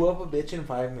we chew up a bitch in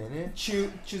 5 minutes?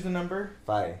 Choose a number.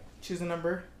 5. Choose a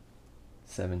number.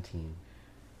 17.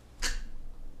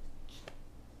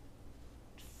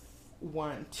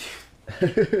 1,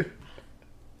 2,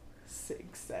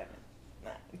 6, 7,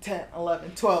 9, 10,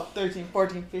 11, 12, 13,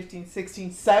 14, 15,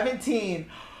 16, 17.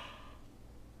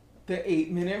 The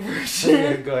 8-minute version.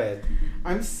 Okay, go ahead.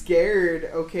 I'm scared.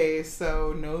 Okay,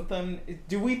 so no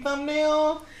do we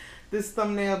thumbnail? This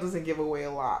thumbnail doesn't give away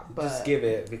a lot, but just give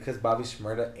it because Bobby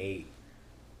Shmurda ate.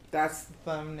 That's the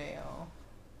thumbnail.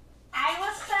 Hey,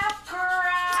 what's up, girl?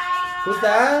 Who's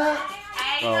that?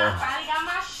 Hey, I finally got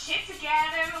my shit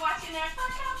together. Watching that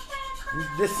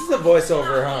fucking This is a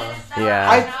voiceover, huh?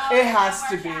 Yeah. It has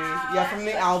to be. Yeah, from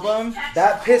the album.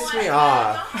 That pissed me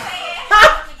off.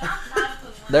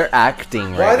 They're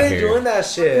acting right Why are they here. doing that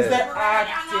shit? Because they're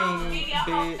acting,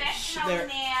 bitch. They're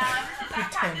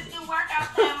pretending.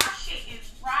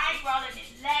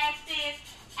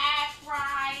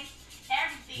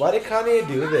 Why did Kanye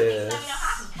do this?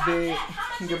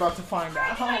 You're about to find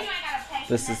out.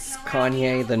 This is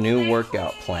Kanye, the new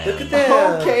workout plan. Look at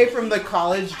that. Okay, from the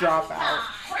college dropout.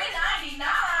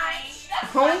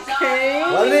 Okay.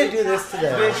 Why did they do this to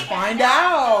them? Bitch, find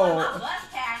out.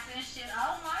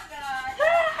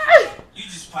 You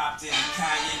just popped in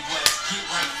Kanye West, get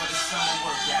right for the summer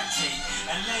workout tape.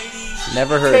 And ladies,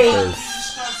 Never heard this.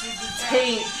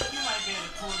 Tape.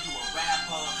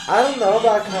 I don't know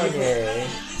about Kanye.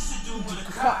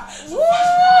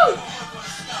 Woo!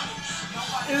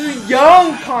 This is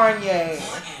young Kanye.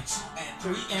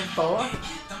 3 and 4.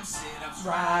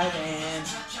 Riding.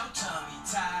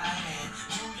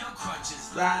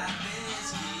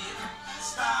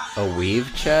 A weave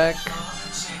check?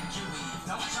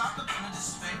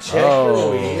 Check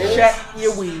your weave. Check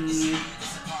your weave.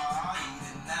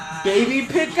 Baby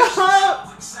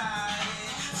pickup.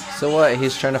 So what?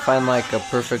 He's trying to find like a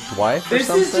perfect wife or This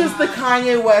something? is just the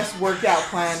Kanye West workout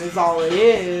plan is all it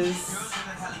is.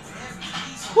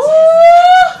 Woo!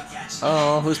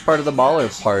 Oh, who's part of the baller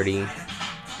party?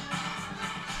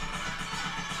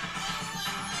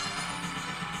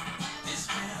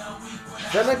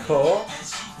 Is that Nicole?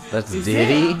 That's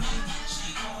Diddy?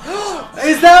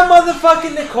 Is that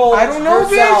motherfucking Nicole? I don't know,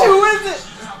 herself? bitch. Who is it?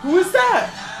 Who is that?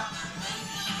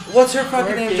 What's her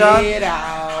fucking name, Work John? it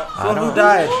out. I One don't- who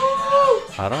died.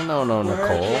 I don't know no Work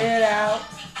Nicole. it out.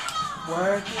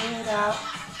 Work it out.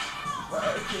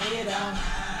 Work it out.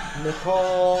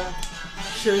 Nicole.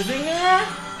 Scherzinger?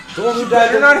 The one who She died.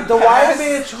 better not The white pass.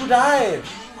 bitch who died.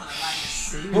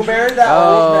 Who married that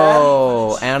old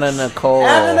Oh, Anna Nicole.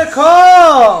 man? Anna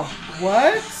Nicole!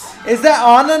 What? Is that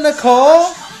Anna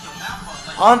Nicole?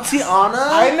 Auntie Anna?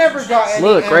 I never got any.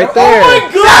 Look, Anna- right there. Oh my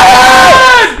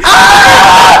god!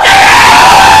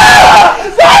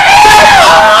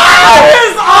 That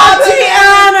is Auntie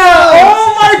Anna!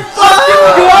 Oh my fucking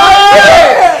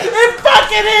god! It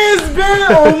fucking is, bitch!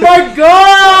 Oh my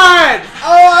god!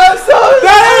 Oh, I'm so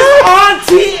That is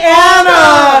Auntie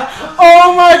Anna!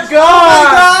 Oh my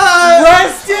god!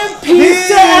 Rest in peace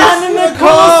to Anna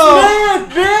Nicole Smith,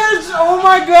 bitch! Oh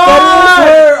my god! That is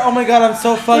her! Oh my god, I'm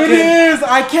so fucking... It is!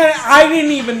 I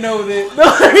didn't even know this.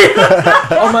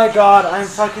 Oh my god, I'm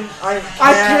fucking... I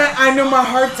can't. I know my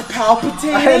heart's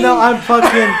palpitating. I know, I'm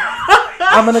fucking...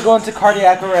 I'm gonna go into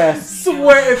cardiac arrest.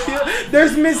 Swear,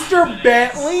 there's Mr.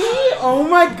 Bentley. Oh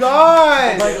my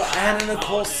god. Oh my god, Anna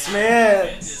Nicole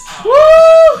Smith. Woo!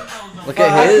 Look at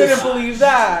I his. couldn't believe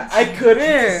that. I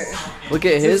couldn't. Look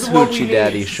at his is what we hoochie need.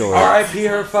 daddy short. R.I.P.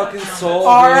 her fucking soul.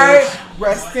 Alright, bitch.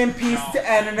 rest in peace to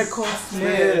Anna Nicole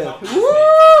Smith. Smith.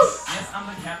 Woo!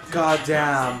 God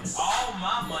damn.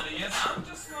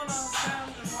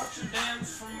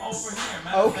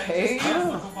 Okay.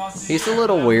 He's a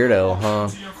little weirdo, huh?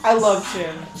 I loved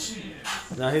him.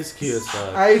 No, he's cute as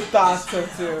fuck. I thought so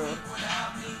too.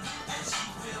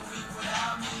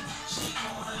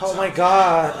 Oh my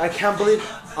god, I can't believe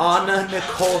Anna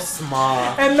Nicole Smith.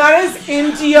 And that is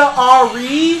India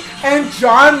Ari and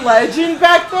John Legend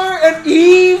back there and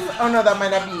Eve. Oh no, that might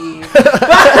not be Eve.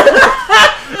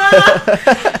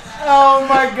 Oh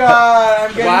my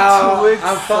god, I'm getting too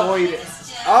excited.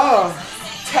 Oh.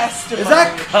 testimony. Is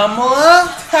that Kamala?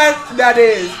 That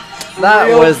is. That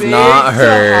real was big not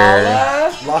her.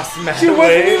 Tahala. Lost man. She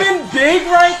wasn't even big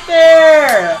right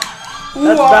there.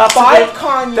 Ooh, I'll fight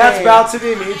Kanye. That's about to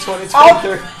be me 2023. I'll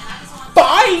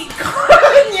fight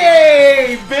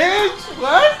Kanye, bitch.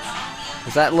 What?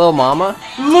 Is that Lil Mama?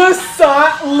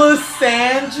 Lysandra?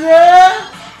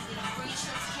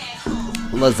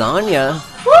 Lasagna?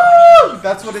 Woo!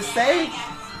 That's what it say.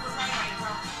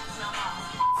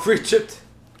 Free chipped.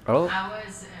 Oh.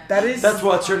 That is. That's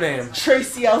what's her name?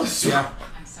 Tracy Ellis. Yeah.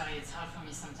 I'm sorry, it's hard for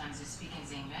me sometimes to speak in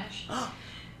English.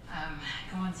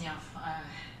 Comment dire?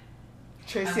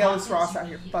 Tracy Ellis Ross out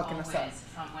here fucking us up.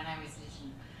 From when I was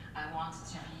little, I wanted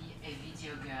to be a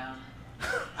video girl.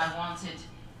 I wanted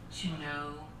to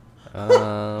know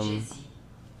Jessie.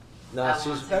 No,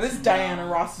 that is Diana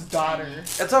Ross's daughter.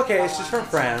 It's okay. She's from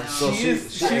France. So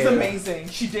she's amazing.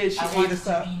 She ate us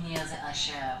up.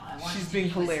 She's being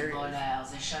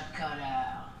hilarious.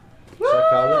 Chocolat?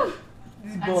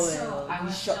 And so I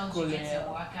was told to get a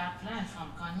workout plan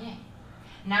from Kanye.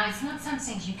 Now it's not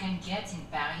something you can get in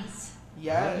Paris.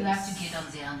 Yes. You have to get on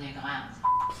the underground.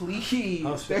 Please.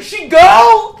 Oh, there she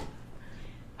go!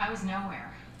 I was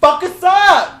nowhere. Fuck us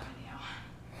up!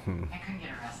 I couldn't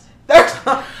get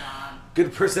arrested.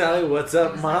 Good personality. What's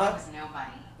up, Ma? I was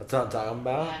nobody. That's what I'm talking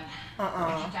about. And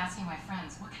I kept asking my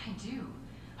friends, what can I do?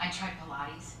 I tried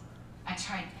Pilates. I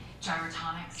tried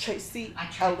gyrotonics. Tracy I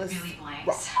tried Ellis Billy Blanks.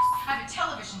 Ross. I have a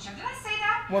television show. Did I say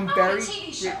that? One I'm very on a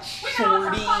TV show. rich We've been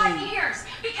on for shorty. 5 years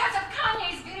because of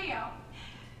Kanye's video.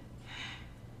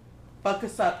 Fuck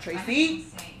us up, I Tracy.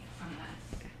 can say from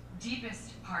the deepest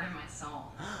part of my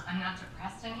soul, I'm not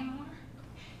depressed anymore.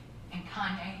 And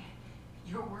Kanye,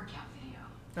 your workout video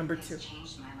Number has 2.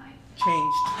 changed my life.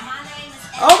 Changed.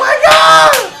 Oh my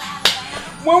god!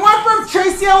 We went from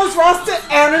Tracy Ellis Ross to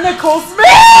Anna Nicole Smith!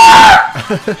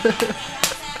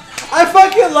 I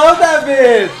fucking love that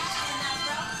bitch!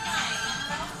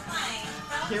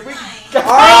 Here we go!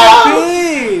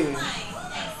 R.I.P.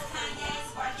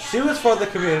 She was for the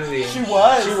community. She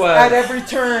was. She was. At every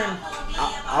turn.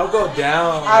 I'll go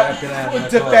down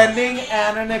Defending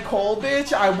Anna Nicole,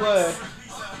 bitch, I would.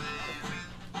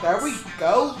 There we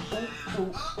go.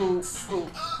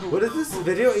 What is this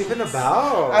video even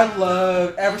about? I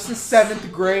love, ever since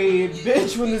 7th grade,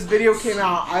 bitch, when this video came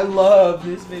out, I love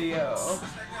this video.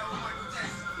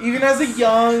 Even as a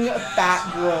young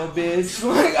fat girl, bitch,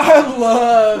 like, I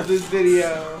love this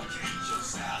video.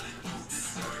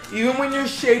 Even when you're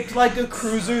shaped like a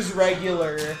Cruiser's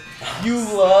regular, you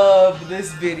love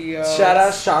this video. Shout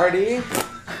out Shardy.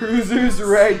 Cruiser's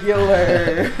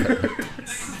regular.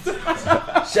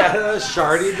 Shout out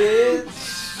Shardy, bitch.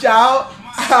 Shout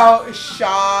out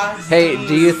Shardy. Hey,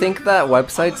 do you think that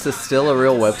website's still a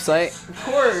real website? Of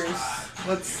course.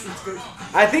 Let's go.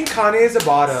 I think Kanye's a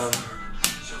bottom.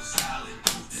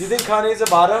 Do you think Kanye's a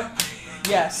bottom?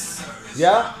 Yes.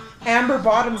 Yeah? Amber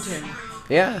bottomed him.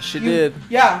 Yeah, she did.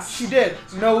 Yeah, she did.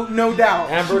 No doubt.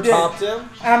 Amber topped him?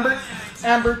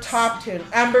 Amber topped him.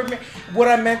 What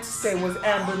I meant to say was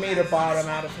Amber made a bottom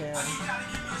out of him.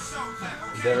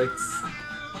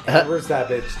 Amber's that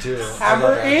bitch too.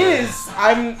 Amber is.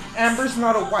 Amber's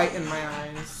not a white in my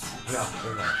eyes. No,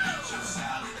 you're not.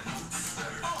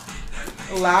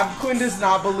 Lab Queen does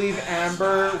not believe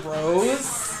Amber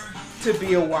Rose to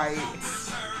be a white.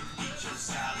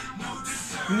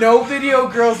 No video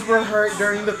girls were hurt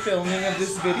during the filming of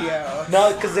this video.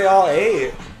 No, because they all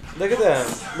ate. Look at them.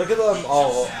 Look at them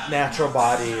all natural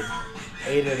bodied.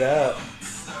 Ate it up.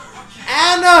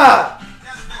 Anna!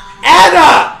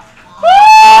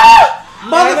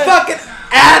 Motherfucking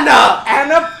Anna!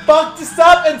 Anna fucked us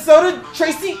up, and so did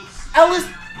Tracy Ellis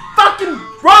fucking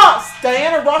Ross!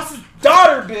 Diana Ross's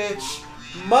daughter, bitch!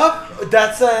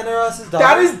 That's Diana Ross's daughter?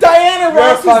 That is Diana You're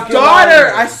Ross's fucking daughter!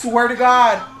 liar. I swear to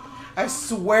God. I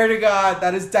swear to God,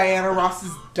 that is Diana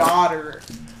Ross's daughter.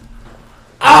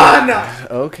 Anna!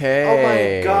 Okay. Oh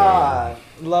my God.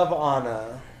 Love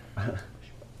Anna.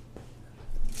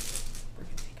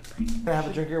 Can I have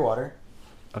a drink of your water?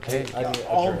 Okay. I need a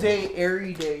All drink. day,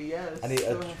 every day, yes. I need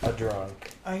a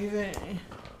drunk.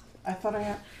 I thought I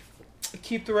had to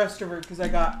keep the rest of her because I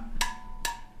got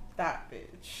that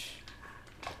bitch.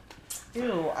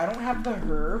 Ew, I don't have the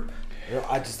herb.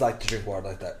 I just like to drink water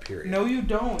like that, period. No, you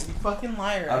don't. You fucking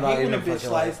liar. I'm I not hate when a even bitch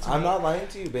fucking lies to me. I'm not lying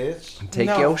to you, bitch. Take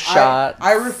your shot.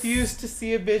 I refuse to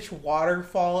see a bitch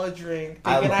waterfall a drink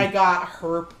thinking I got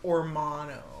herp or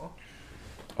mono.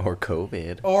 Or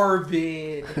COVID. Or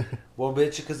vid. Well,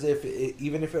 bitch, because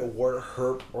even if it were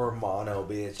herp or mono,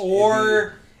 bitch,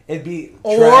 or it'd be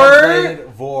translated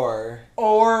vor.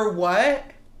 Or what?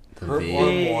 Herp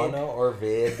or mono or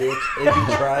vid, bitch. It'd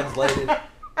be translated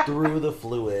through the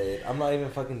fluid. I'm not even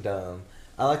fucking dumb.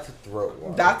 I like to throat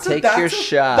walk. Take your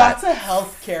shot. That's a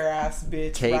healthcare ass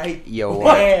bitch. Take your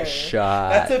there.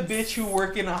 shot. That's a bitch who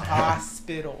work in a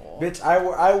hospital. Bitch, I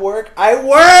work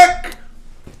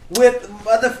with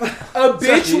motherfucker. A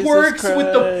bitch works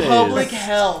with the public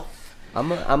health. I'm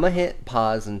gonna hit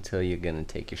pause until you're gonna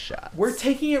take your shot. We're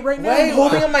taking it right now. I'm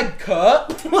holding up my cup.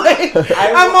 Like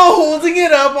I'm all holding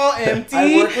it up all empty.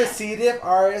 I work with C. diff,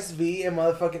 RSV, and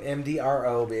motherfucking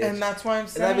MDRO, bitch. And that's why I'm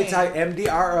saying. And let me tell you,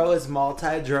 MDRO is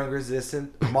multi-drug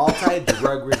resistant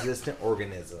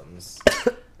organisms.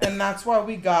 And that's why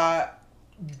we got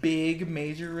big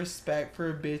major respect for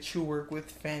a bitch who work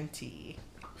with Fenty.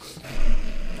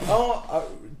 Oh,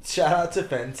 shout out to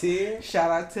Fenty. Shout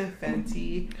out to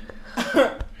Fenty.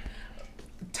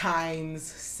 Times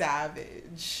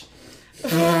Savage.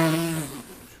 Fucking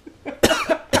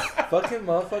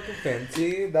motherfucking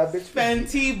Fenty. That bitch.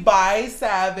 Fenty by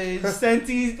Savage.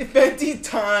 Fenty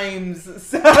times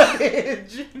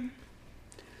Savage.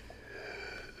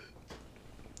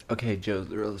 Okay, Joe's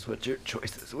the Realist, what's your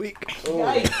choice this week?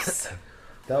 Yikes.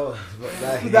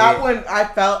 That one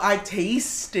I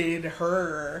tasted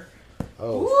her.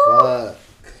 Oh, fuck.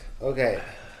 Okay.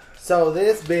 So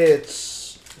this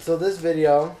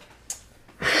video,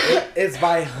 it's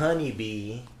by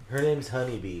Honeybee. Her name's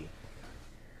Honeybee.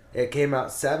 It came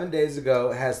out 7 days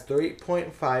ago. It has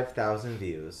 3.5 thousand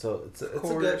views. So it's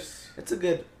a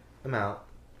good amount.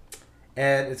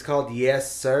 And it's called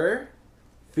Yes Sir,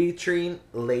 featuring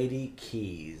Lady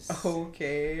Keys.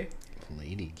 Okay.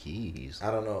 Lady Keys. I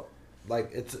don't know.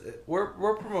 Like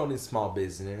we're promoting small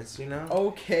business, you know?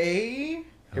 Okay.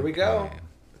 Here we go.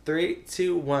 3,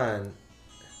 2, 1.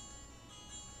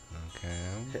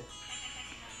 Okay.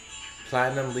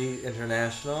 Platinum Lead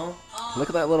International. Look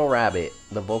at that little rabbit.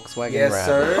 The Volkswagen yes,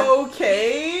 rabbit. Sir.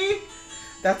 Okay.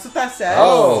 That's what that says.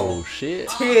 Oh, shit.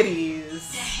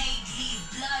 Titties.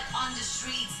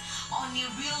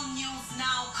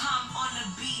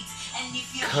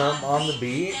 Come on the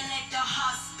beat.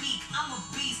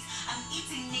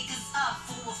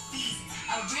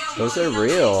 Those are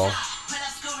real.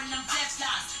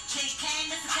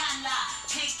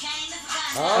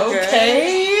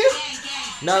 Okay.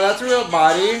 No, that's a real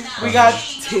body. We got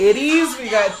titties. We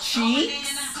got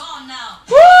cheeks.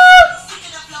 Woo!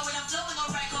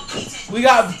 We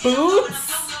got boots.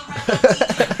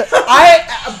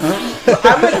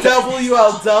 I'm a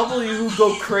WLW who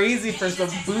go crazy for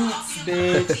some boots,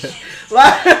 bitch.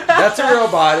 That's a real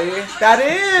body. That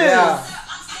is. Yeah.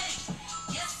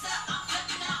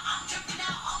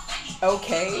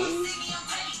 Okay.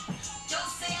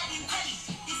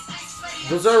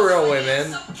 Those are real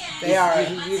women. They are.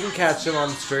 You can catch them on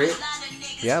the street.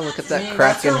 Yeah, look at that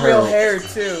crack in her. Real hair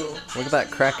too. Look at that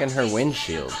crack in her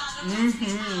windshield.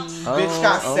 Mm-hmm. Bitch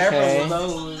got several of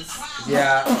those.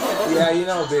 Yeah, yeah, you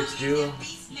know, bitch do.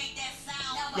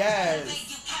 Yes.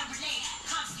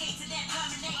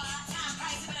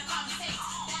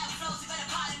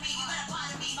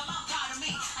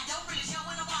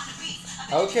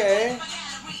 Okay.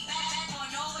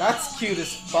 That's cute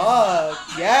as fuck.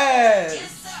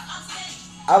 Yes.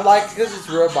 I like it because it's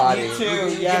real body. Me too.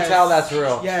 You can tell that's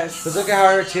real. Yes. Because look at how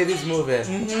her titties moving.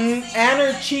 Mm-hmm. And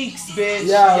her cheeks, bitch.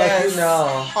 Yeah, yes. like you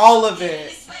know. All of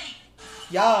it.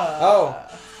 Yeah. Oh.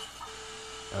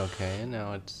 Okay,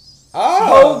 now it's...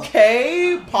 Oh.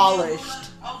 Okay.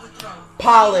 Polished.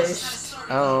 Polished.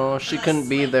 Oh, she couldn't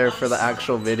be there for the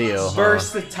actual video, huh?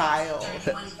 Versatile.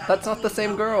 That's not the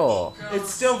same girl.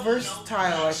 It's still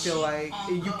versatile, I feel like.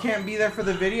 You can't be there for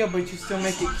the video, but you still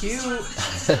make it cute. You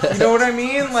know what I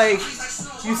mean? Like,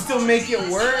 you still make it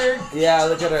work. Yeah,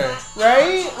 look at her.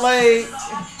 Right? Like,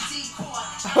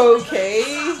 okay.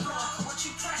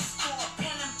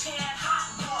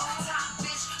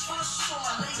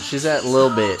 She's at Lil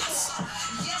Bits.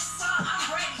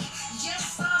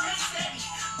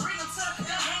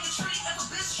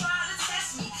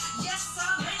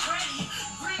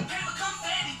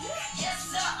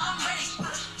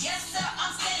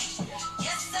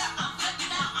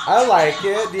 I like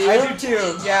it, dude. I do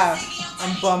too, yeah.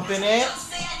 I'm bumping it.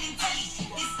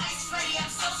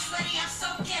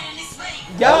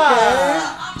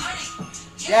 Yeah.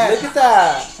 Okay. Yeah. Look at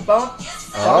that. Bump.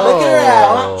 Oh. Look at her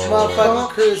out. Motherfucking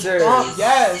cruisers.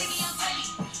 Yes.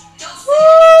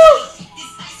 Woo!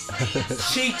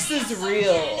 Cheeks is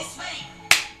real.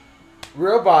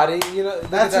 Real body, you know.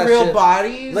 That's real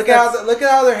bodies. Look at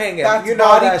how they're hanging. That's you know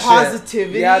body that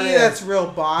positivity. Yeah, that's real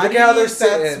bodies. Look at how they're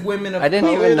sitting. That's women of I didn't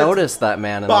color. even notice that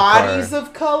man in bodies the car.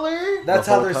 of color. That's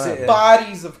how they're sitting.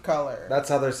 Bodies of color. That's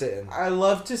how they're sitting. I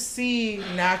love to see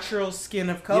natural skin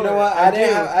of color. You know what? I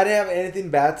didn't have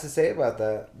anything bad to say about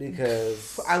that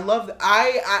because I love that.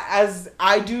 I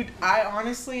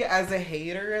honestly, as a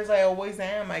hater as I always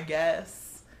am, I guess.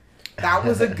 That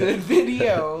was a good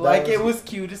video. It was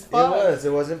cute as fuck. It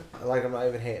wasn't like I'm not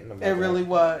even hating about it. It really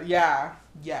was. Yeah.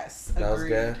 Yes. That was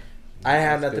good. I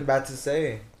had nothing bad to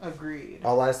say. Agreed.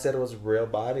 All I said was real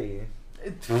body.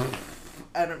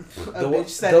 Bitch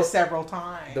said it several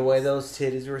times. The way those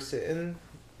titties were sitting,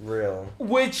 real.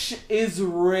 Which is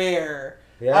rare.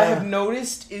 Yeah. I have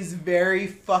noticed is very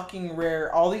fucking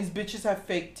rare. All these bitches have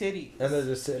fake titties. And they're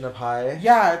just sitting up high.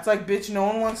 Yeah, it's like, bitch, no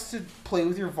one wants to play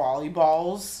with your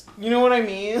volleyballs. You know what I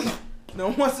mean? No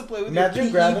one wants to play with your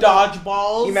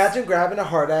dodgeballs. Imagine grabbing a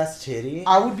hard-ass titty.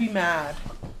 I would be mad.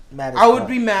 I would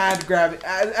be mad grabbing...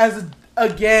 As a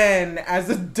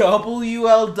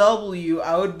WLW,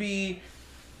 I would be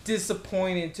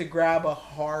disappointed to grab a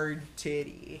hard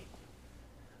titty.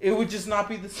 It would just not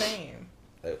be the same.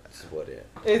 That's what it.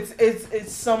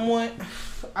 It's somewhat.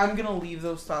 I'm gonna leave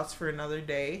those thoughts for another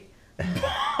day,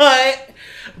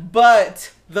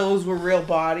 but those were real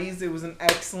bodies. It was an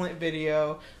excellent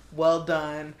video. Well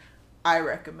done. I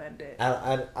recommend it.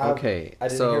 Okay, I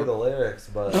didn't hear the lyrics,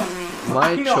 but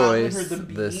my choice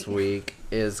this week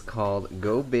is called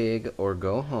 "Go Big or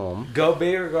Go Home." Go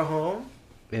big or go home.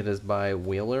 It is by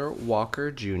Wheeler Walker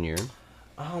Jr.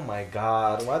 Oh my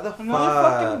god, why the fuck?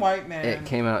 Another fucking white man. It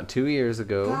came out 2 years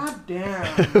ago. God damn.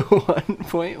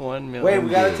 1.1 million. Wait, we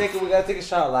gotta take a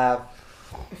shot, Lab.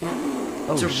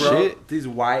 Oh shit! These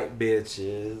white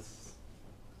bitches.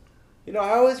 You know,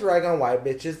 I always rag on white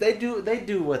bitches. They do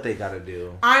what they gotta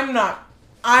do. I'm not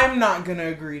gonna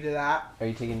agree to that. Are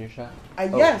you taking your shot?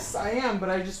 Yes, I am,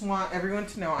 but I just want everyone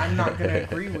to know I'm not gonna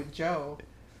agree with Joe.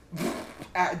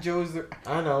 At Joe's.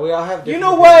 I know, we all have different You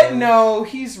know what? opinions. No,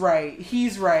 he's right.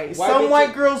 Some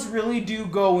white girls really do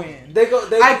go in.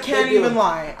 I can't even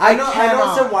lie. I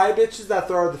know some white bitches that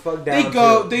throw the fuck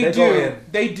down. They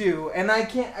do. And I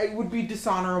can't. It would be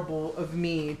dishonorable of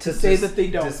me to say that they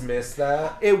don't. Dismiss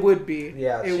that. It would be.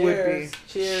 Yeah. It would be.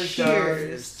 Cheers.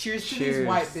 Cheers to these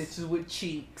white bitches with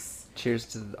cheeks. Cheers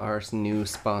to our new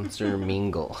sponsor,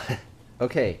 Mingle.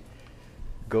 Okay.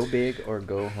 Go big or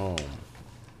go home.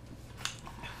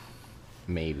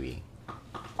 Maybe.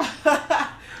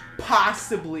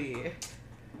 Possibly.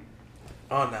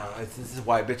 Oh no, this is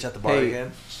white bitch at the bar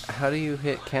again. How do you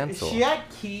hit cancel? Is she at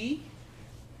Key?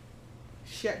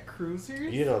 She at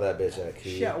Cruisers? You know that bitch at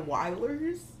Key. She at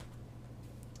Weilers?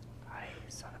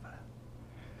 Son of a...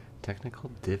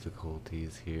 Technical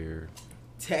difficulties here.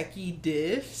 Techie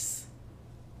diffs?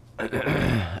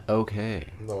 Okay.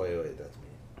 No, wait, that's me.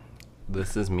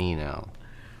 This is me now.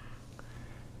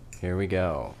 Here we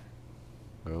go.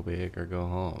 Go big or go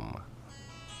home.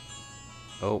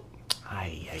 Oh.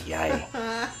 Ay.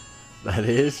 That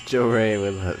is Joe Ray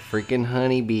with a freaking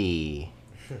honeybee.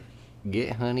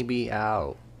 Get honeybee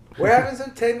out. We're having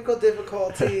some technical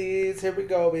difficulties. Here we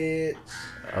go, bitch.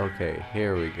 Okay,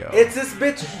 here we go. It's this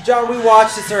bitch. John, we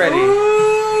watched this already. Ooh,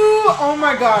 oh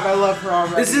my god, I love her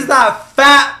already. This is that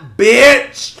fat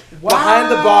bitch behind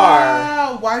the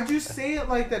bar. Why'd you say it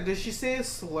like that? Did she say a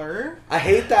slur? I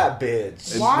hate that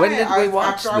bitch. Why? When did we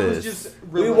watch this?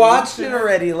 We watched it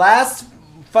already. Last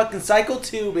fucking cycle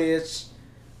 2, bitch.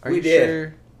 Are you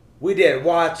sure? We did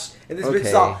watch, and this bitch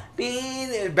is all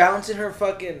and bouncing her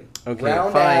fucking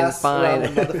round ass around the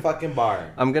motherfucking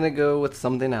bar. I'm gonna go with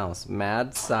something else.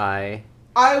 Mad Tsai.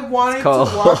 I wanted to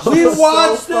watch. We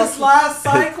watched this last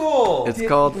cycle. It's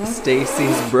called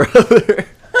Stacy's Brother.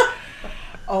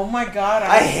 Oh my god!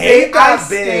 I hate that bitch. I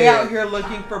stay out here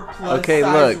looking for plus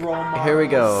size role models. Here we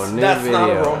go. New That's video. not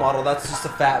a role model. That's just a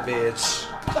fat bitch.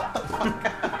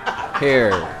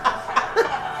 Here.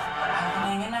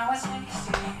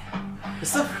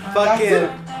 It's a fucking.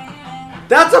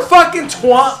 That's a fucking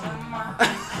twunk.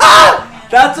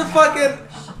 That's a fucking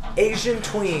Asian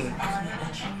twink.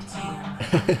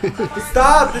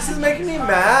 Stop! This is making me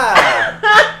mad.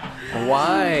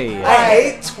 Why? I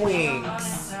hate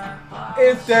twinks.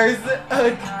 If there's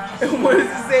a, what does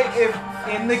it say? If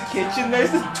in the kitchen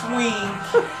there's a twink,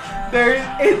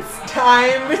 it's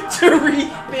time to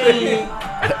rethink.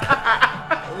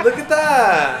 Look at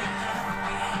that.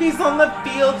 He's on the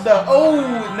field though. Oh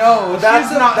no,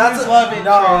 that's not his love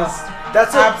interest.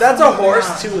 That's a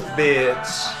horse tooth,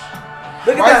 bitch.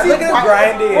 Look at that. Look at him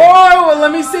grinding. Oh,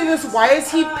 let me say this. Why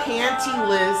is he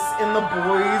pantyless in the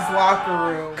boys' locker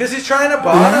room? Because he's trying to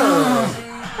bottom.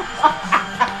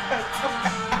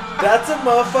 That's a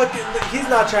motherfucking... He's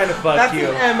not trying to fuck That's you.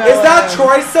 An MLM. Is that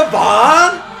Troy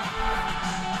Sivan?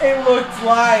 It looked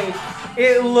like.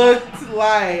 It looked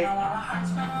like.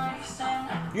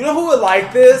 You know who would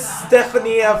like this?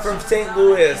 Stephania from St.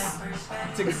 Louis.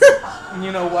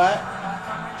 You know what?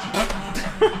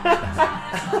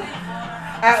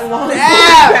 At Longbone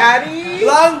Patty?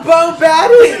 Longbone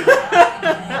Patty!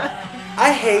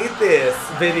 I hate this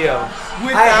video.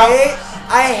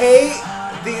 I hate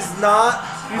these not...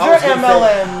 These are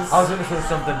MLMs. I was going to say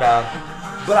something bad.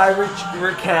 But I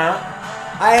recant.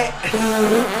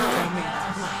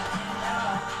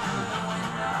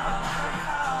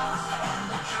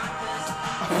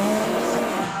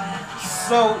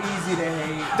 So easy to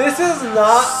hate. This is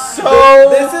not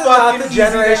this is not the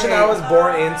generation I was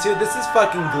born into. This is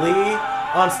fucking Glee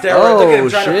on steroids. Look at him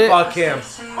trying to fuck him.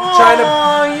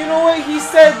 You know what he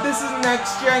said? This is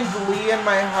next gen Glee, and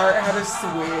my heart had a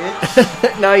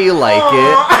switch. Now you like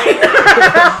it.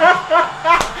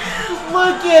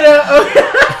 Look at it.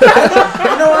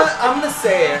 You know what? I'm gonna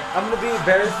say it. I'm gonna be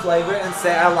very flagrant and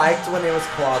say I liked when it was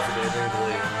closeted in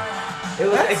Glee.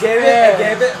 It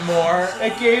gave it more.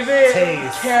 It gave it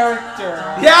taste. Character.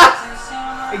 Yeah.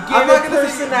 It gave it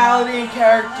personality and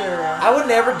character. I would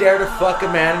never dare to fuck a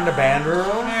man in a band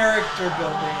room. Character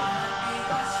building.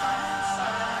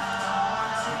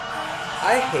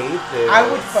 I hate this. I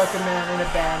would fuck a man in a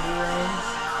band room.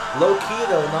 Low key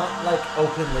though, not like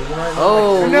openly. You know what I mean?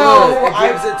 Oh, like, no. It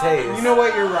gives it taste. You know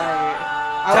what? You're right.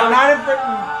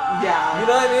 Yeah. You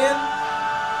know what I mean?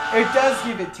 It does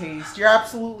give it taste. You're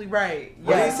absolutely right.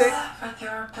 What yes. did you say?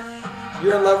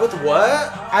 You're in love with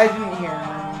what? I didn't hear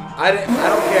him. I don't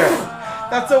care.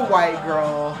 That's a white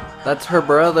girl. That's her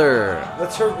brother.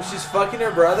 That's her. She's fucking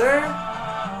her brother.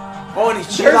 Oh, and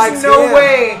she There's likes no him.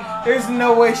 way. There's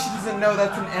no way she doesn't know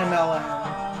that's an MLM.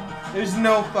 There's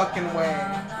no fucking way.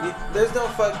 There's no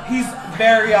fuck. He's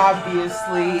very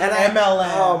obviously an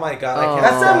MLM. Oh my god! I can't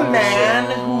That's a man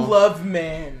who loves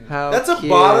men. That's a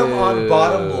bottom on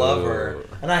bottom lover,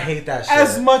 and I hate that shit.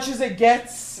 As much as it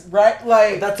gets, right?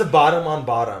 Like that's a bottom on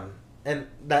bottom, and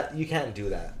that you can't do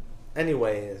that.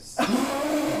 Anyways.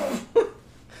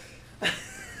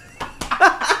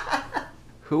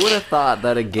 Who would have thought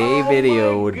that a gay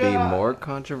video would be more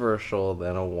controversial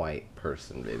than a white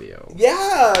person video?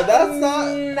 Yeah, that's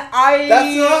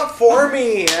not for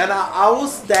me, and I will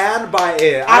stand by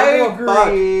it. I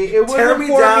agree. It wasn't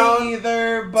for me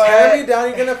either, but tear me down.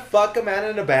 You're gonna fuck a man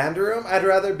in a band room? I'd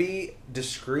rather be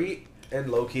discreet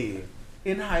and low key.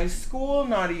 In high school,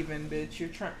 not even, bitch.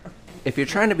 If you're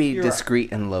trying to be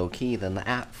discreet and low key, then the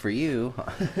app for you.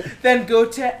 Then go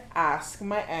to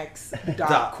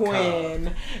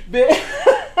askmyex.quinn.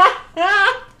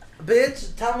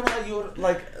 Bitch, tell me how you would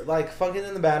like fucking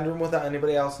in the band room without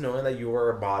anybody else knowing that you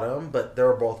were a bottom, but they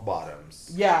were both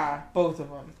bottoms. Yeah, both of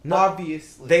them. No,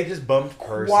 obviously. They just bumped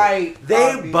purses.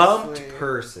 Bumped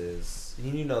purses.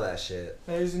 You know that shit.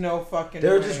 There's no fucking They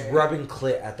were way. just rubbing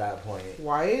clit at that point.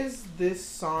 Why is this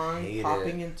song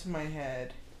popping into my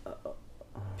head?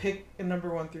 Pick a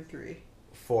number 1 through 3.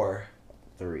 4.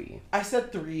 3. I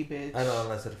said 3, bitch. I know,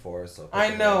 unless I said 4, so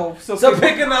I know. So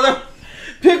pick another.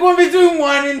 Pick one between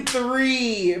 1 and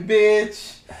 3,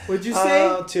 bitch. What'd you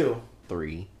say? 2.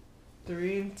 3.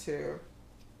 3 and 2.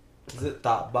 Is it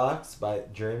Thought Box by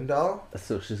Dream Doll?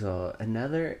 So she saw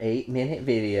another 8-minute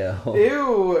video.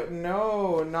 Ew,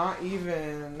 no, not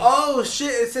even. Oh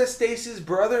shit! It says Stacy's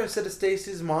brother instead of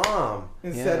Stacy's mom.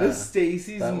 Instead of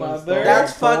Stacy's mother.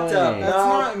 That's fucked up. That's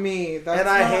not me. That's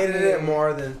I not hated me. it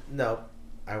more than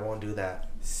I won't do that.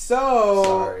 So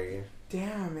sorry.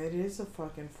 Damn, it is a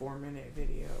fucking 4-minute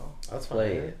video. Let's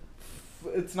play it.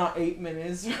 It's not 8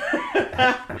 minutes.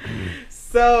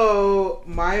 So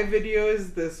my video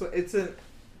is this one.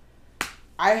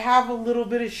 I have a little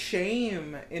bit of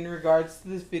shame in regards to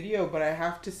this video, but I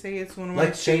have to say it's one of my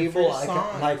favorite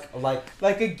songs.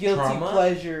 Like a guilty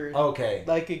pleasure. Okay.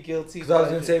 Like a guilty pleasure. Because I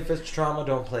was gonna say if it's trauma,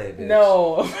 don't play it, bitch.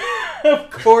 No, of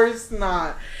course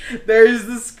not. There's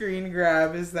the screen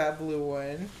grab. Is that blue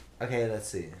one? Okay, let's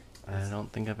see. I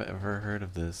don't think I've ever heard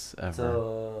of this ever.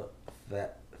 So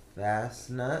Fast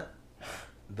Nut,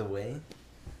 the way.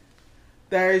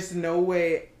 There's no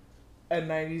way a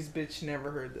 90s bitch never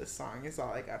heard this song, is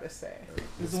all I gotta say.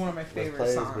 This is one of my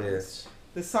favorite songs.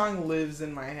 This song lives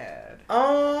in my head.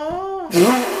 Oh.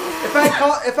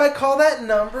 if I call that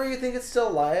number, you think it's still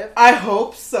live? I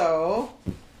hope so.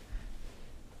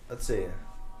 Let's see.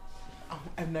 Oh,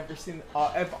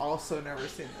 I've also never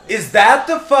seen this. Is that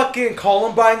the fucking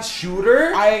Columbine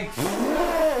shooter?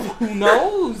 Who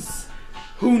knows?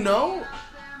 Who knows?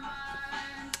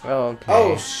 Okay.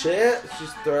 Oh shit!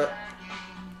 She's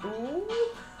Ooh.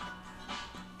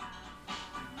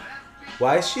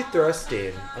 Why is she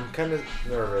thrusting? I'm kind of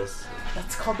nervous.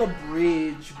 That's called a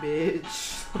bridge,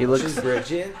 bitch. He looks. She's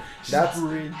bridging. That's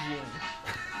bridging.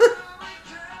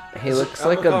 He looks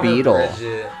like a beetle.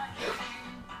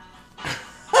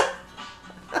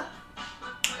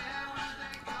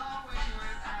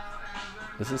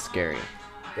 This is scary.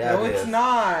 Yeah, no, it's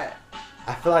not.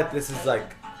 I feel like this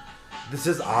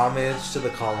is homage to the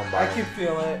Columbine. I can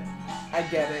feel it. I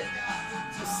get it.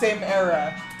 Same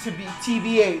era. To be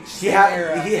TBH. Same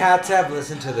era. He had to have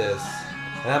listened to this.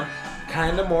 And I'm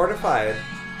kind of mortified.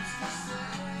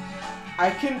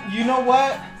 You know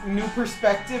what? New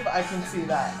perspective, I can see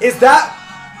that. Is that...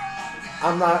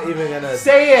 I'm not even gonna...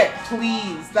 Say it,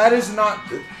 please. That is not...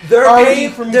 They're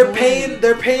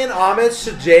paying homage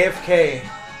to JFK.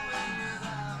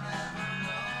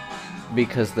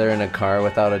 Because they're in a car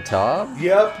without a top?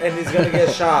 Yep, and he's gonna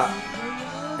get shot.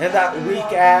 And that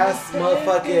weak ass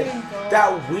motherfucking...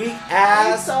 That weak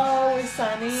ass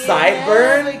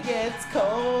sideburn.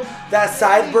 That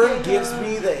sideburn gives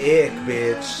me the ick,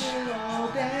 bitch.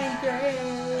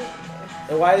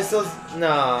 And why is those...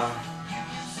 Nah.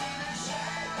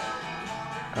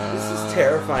 This is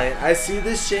terrifying. I see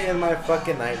this shit in my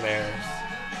fucking nightmares.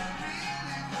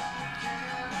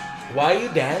 Why are you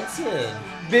dancing?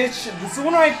 Bitch, this is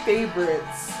one of my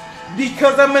favorites.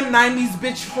 Because I'm a 90s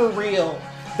bitch for real.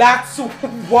 That's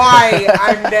why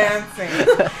I'm dancing.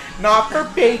 Not for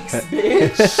fakes,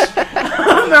 bitch.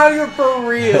 I'm not here for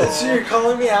real. So you're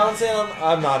calling me out and saying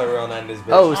I'm not a real 90s bitch.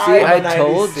 Oh, see, I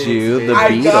told you, the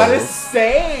Beatles. I gotta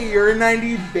say, you're a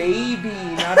 90s baby,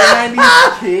 not a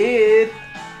 90s kid.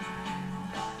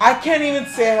 I can't even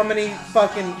say how many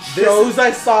fucking shows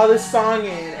I saw this song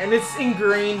in, and it's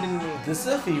ingrained in me. This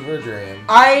is a fever dream.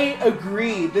 I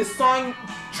agree. This song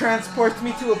transports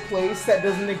me to a place that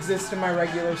doesn't exist in my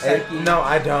regular psyche. No,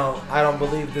 I don't. I don't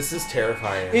believe this is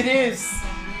terrifying. It is.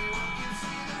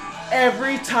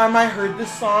 Every time I heard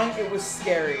this song, it was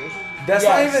scary. That's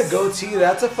not even a goatee.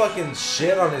 That's a fucking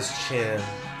shit on his chin.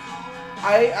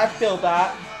 I feel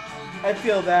that. I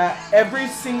feel that. Every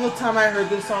single time I heard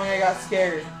this song, I got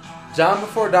scared. John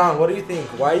Before Dawn, what do you think?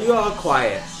 Why are you all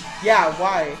quiet? Yeah,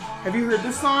 why? Have you heard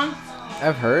this song?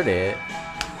 I've heard it.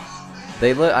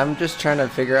 They look. I'm just trying to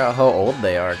figure out how old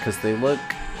they are, because they look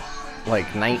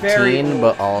like 19,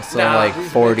 but also like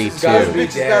 42. These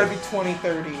bitches gotta be 20,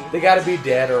 30. They gotta be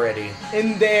dead already.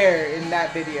 In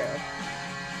that video.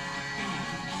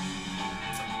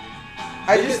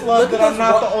 I just love that I'm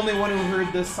not the only one who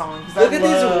heard this song. Look at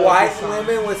these white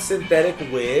women with synthetic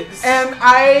wigs. And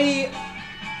I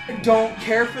don't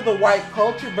care for the white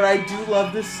culture, but I do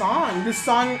love this song. This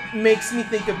song makes me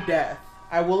think of death.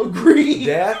 I will agree.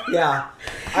 Death? Yeah.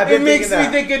 It makes me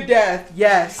think of death.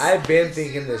 Yes. I've been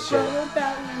thinking this shit.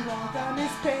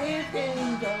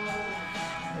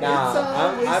 Nah,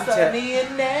 I'm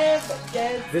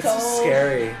this is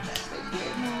scary.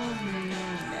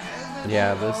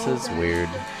 Yeah, this is weird.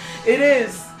 It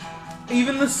is.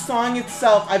 Even the song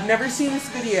itself, I've never seen this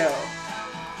video,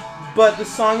 but the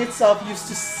song itself used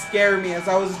to scare me as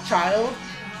I was a child.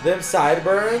 Them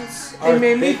sideburns are It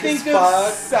made me thick think as of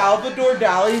fuck. Salvador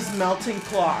Dali's Melting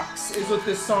Clocks, is what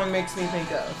this song makes me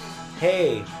think of.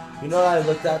 Hey, you know what I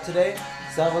looked at today?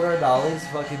 Salvador Dali's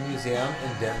fucking museum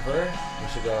in Denver. We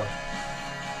should go.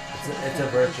 It's a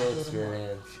virtual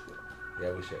experience.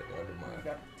 Yeah, we should go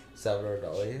tomorrow. Salvador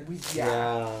Dali.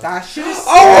 Yeah. That shit is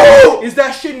Oh! Is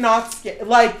that shit not scary?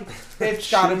 Like, it's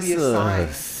gotta be a sign.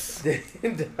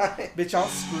 Bitch, I'll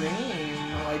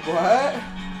scream. Like, what?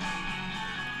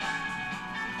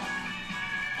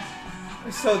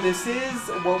 So this is,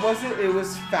 what was it? It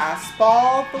was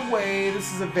Fastball the Way.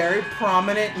 This is a very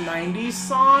prominent 90s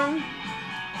song.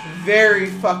 Very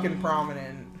fucking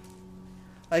prominent.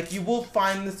 Like, you will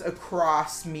find this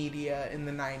across media in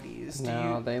the 90s.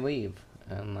 No, they leave.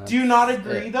 Do you not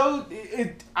agree, though?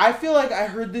 I feel like I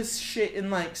heard this shit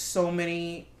in, like, so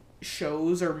many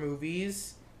shows or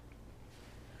movies.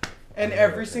 And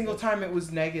every single time it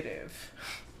was negative.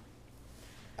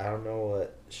 I don't know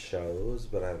what shows,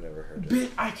 but I've never heard of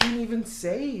it. I can't even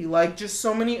say. Like, just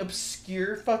so many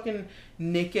obscure fucking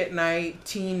Nick at Night,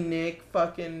 Teen Nick,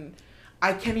 fucking...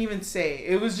 I can't even say.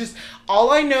 It was just...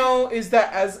 All I know is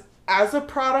that as a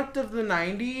product of the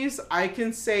 90s, I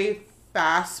can say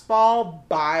Fastball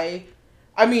by...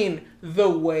 I mean, The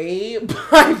Way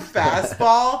by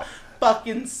Fastball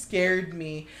fucking scared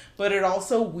me. But it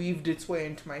also weaved its way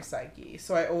into my psyche.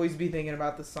 So I always be thinking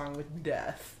about the song with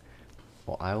death.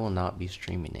 Well, I will not be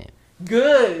streaming it.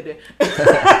 Good.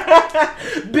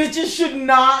 Bitches should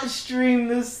not stream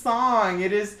this song.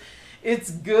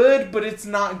 It's good, but it's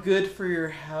not good for your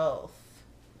health.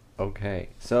 Okay,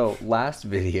 so last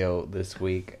video this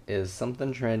week is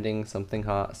something trending, something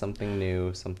hot, something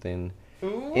new, something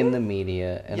in the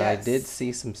media. And yes. I did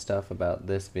see some stuff about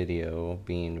this video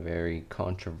being very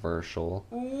controversial.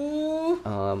 Ooh.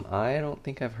 I don't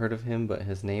think I've heard of him, but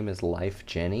his name is Lyfe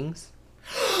Jennings.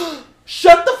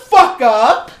 Shut the fuck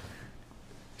up!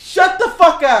 Shut the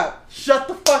fuck up! Shut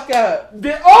the fuck up!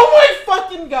 Oh my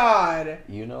fucking god!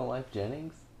 You know Lyfe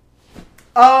Jennings?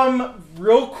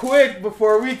 Real quick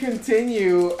before we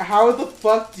continue, how the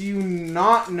fuck do you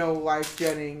not know Lyfe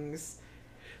Jennings?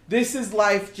 This is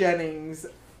Lyfe Jennings,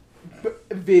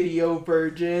 video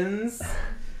virgins.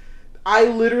 I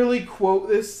literally quote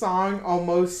this song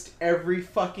almost every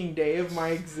fucking day of my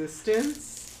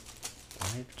existence.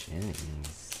 Lyfe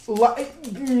Jennings.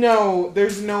 No,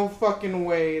 there's no fucking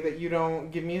way that you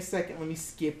don't. Give me a second. Let me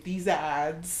skip these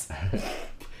ads.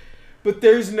 But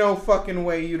there's no fucking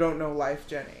way you don't know Lyfe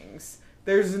Jennings.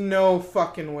 There's no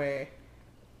fucking way.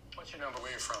 What's your number?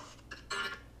 Where you from?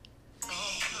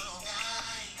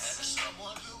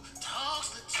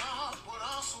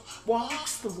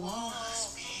 Walks the walk.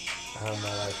 I don't know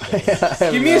Lyfe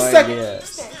Jennings. Give me a second.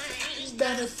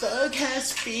 That a thug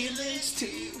has feelings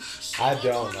too. I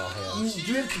don't know him.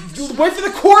 Wait for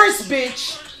the chorus,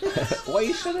 bitch! Well,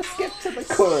 you should have skipped to the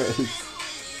chorus.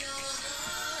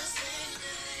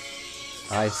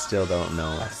 I still don't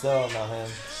know. I still don't know him.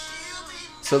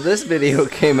 So this video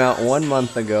came out 1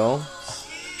 month ago.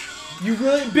 You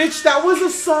really... Bitch, that was a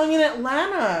song in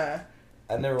Atlanta.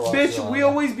 I never watched Bitch, it. we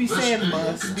always be saying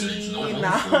must be,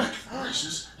 nah.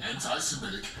 Racist,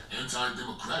 anti-Semitic,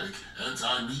 anti-democratic,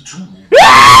 anti-Me Too movement.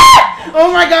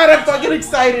 Oh my god, I'm fucking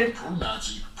excited.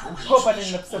 Hope I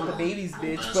didn't upset the babies,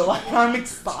 bitch, but like, I'm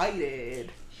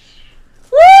excited.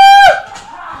 Woo!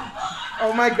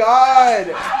 Oh my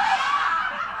god.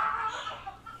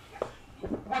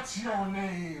 What's your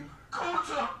name?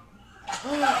 Kunta.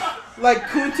 Like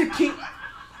Kunta King.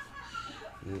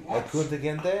 Like Kunta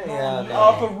Kinte? Yeah. No.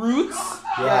 Off of Roots?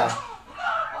 Yeah.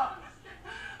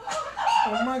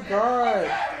 Oh my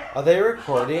god. Are they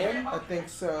recording? I think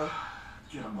so.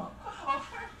 Get him up.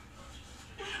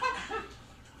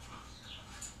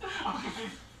 Okay.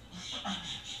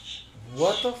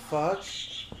 What the fuck?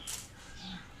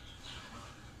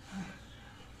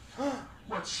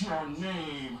 What's your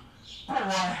name,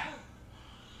 boy?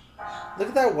 Look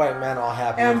at that white man all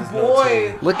happy. And with his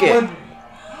boy, look at.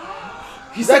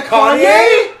 He's like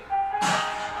Kanye?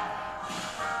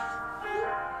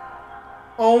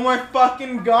 Oh my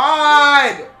fucking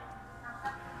god!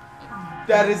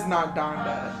 That is not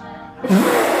Donda.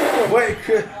 Wait,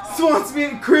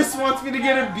 Chris wants me to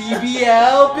get a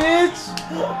BBL, bitch.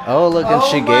 Oh, look, and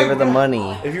she gave her the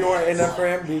money. If you weren't enough for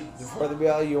him before the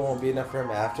BBL, you won't be enough for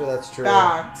him after. That's true.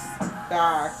 Facts.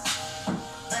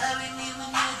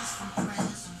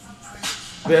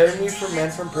 Bury me for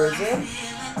men from prison?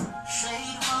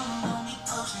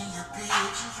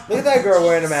 Look at that girl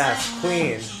wearing a mask.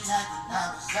 Queen.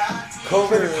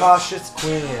 COVID cautious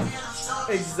queen.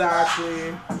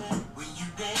 Exactly.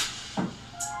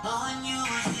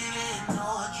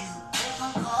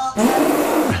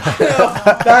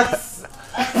 That's...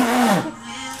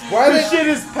 Why this shit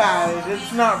is padded.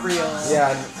 It's not real.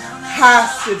 Yeah.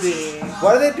 Has to be.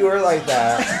 Why do they do her like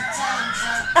that?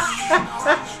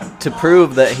 To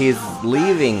prove that he's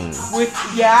leaving.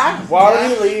 Why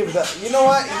would he leave? You know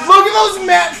what? Look at those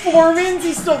Metformins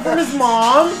he stole from his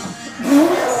mom.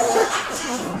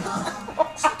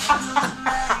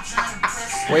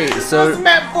 Wait, so... Those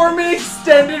Metformin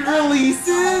extended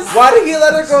releases? Why did he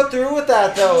let her go through with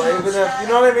that, though? Even if, you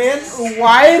know what I mean?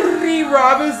 Why did he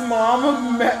rob his mom of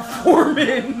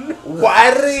Metformin?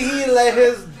 Why did he let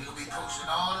his...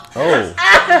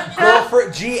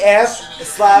 girlfriend,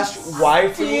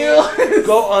 GF/wife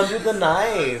go under the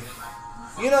knife?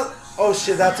 You know... Oh,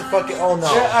 shit, that's a fucking... Oh,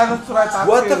 no. Yeah, that's what I thought,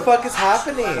 What the fuck is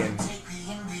happening?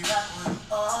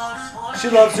 She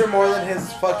loves her more than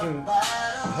his fucking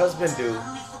husband do.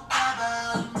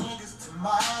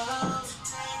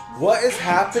 What is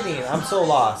happening? I'm so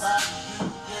lost.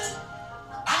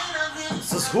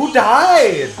 So who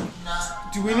died?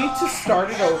 Do we need to start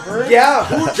it over? Yeah,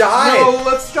 who died? No,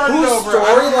 let's start it over.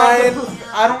 Storyline?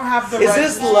 I don't have the Is right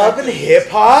this Love and Hip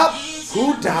Hop?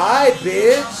 Who died,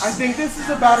 bitch? I think this is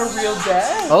about a real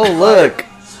death. Oh, look.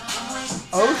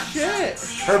 Oh shit!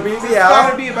 Her BBL. It's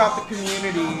gotta be about the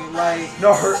community, like.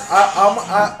 No, her.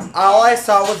 All I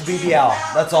saw was BBL.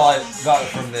 That's all I got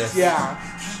from this. Yeah.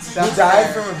 Who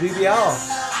died from a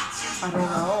BBL? I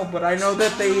don't know, but I know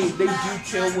that they do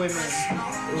kill women.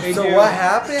 So what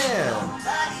happened?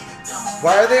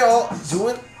 Why are they all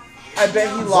doing? I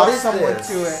bet he lost someone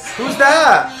to it. Who's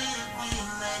that?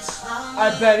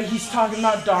 I bet he's talking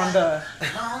about Donda.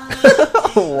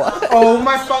 What? Oh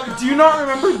my fuck! Do you not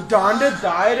remember Donda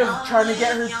died of trying to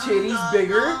get her titties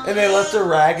bigger? And they left a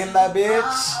rag in that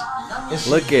bitch.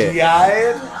 Look it.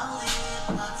 Died.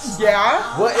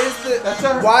 Yeah. What is the? That's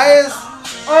a. Why is?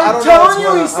 I'm telling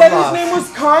you, he said his name was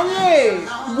Kanye.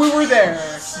 We were there.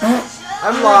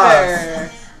 I'm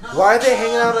lost. Why are they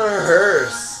hanging out in her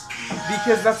hearse?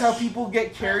 Because that's how people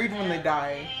get carried when they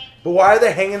die. But why are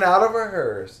they hanging out of her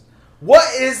hearse? What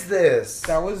is this?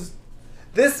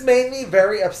 This made me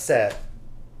very upset.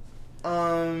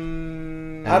 I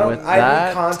need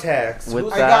context.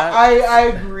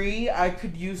 I agree. I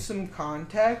could use some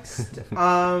context.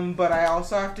 But I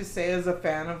also have to say, as a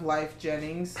fan of Lyfe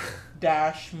Jennings,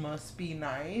 Dash must be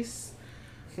nice.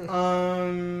 All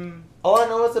I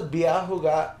know is a Bia who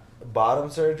got bottom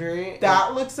surgery.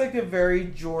 That looks like a very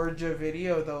Georgia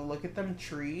video, though. Look at them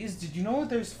trees. Did you know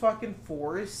there's fucking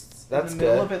forests in the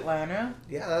middle of Atlanta?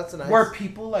 Yeah, that's nice. Where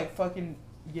people like fucking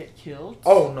get killed?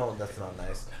 Oh no, that's not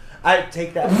nice. I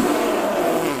take that.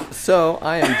 So,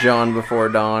 I am John Before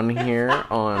Dawn here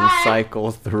on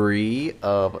cycle 3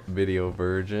 of Video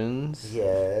Virgins.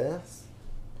 Yes.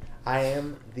 I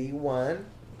am the one,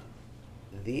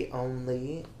 the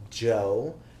only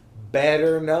Joe,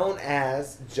 better known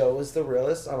as Joe is the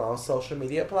Realist on all social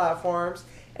media platforms.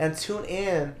 And tune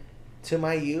in to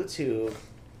my YouTube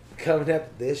coming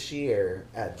up this year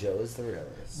at Joe is the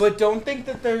Realist. But don't think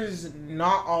that there's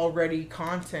not already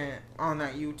content on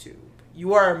that YouTube.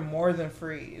 You are more than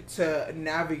free to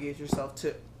navigate yourself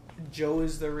to Joe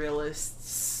is the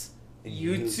Realist's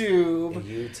YouTube.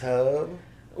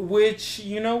 Which,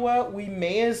 you know what? We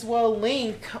may as well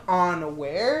link on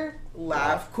where?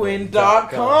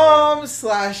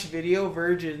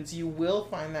 LaughQuinn.com/videovirgins. You will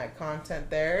find that content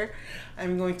there.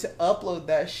 I'm going to upload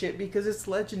that shit because it's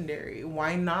legendary.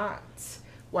 Why not?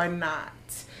 Why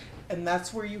not? And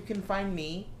that's where you can find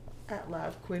me at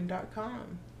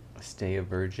LaughQuinn.com. Stay a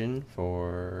virgin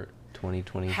for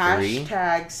 2023.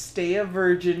 Hashtag Stay a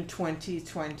Virgin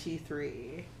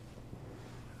 2023.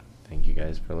 Thank you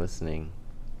guys for listening.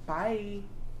 Bye.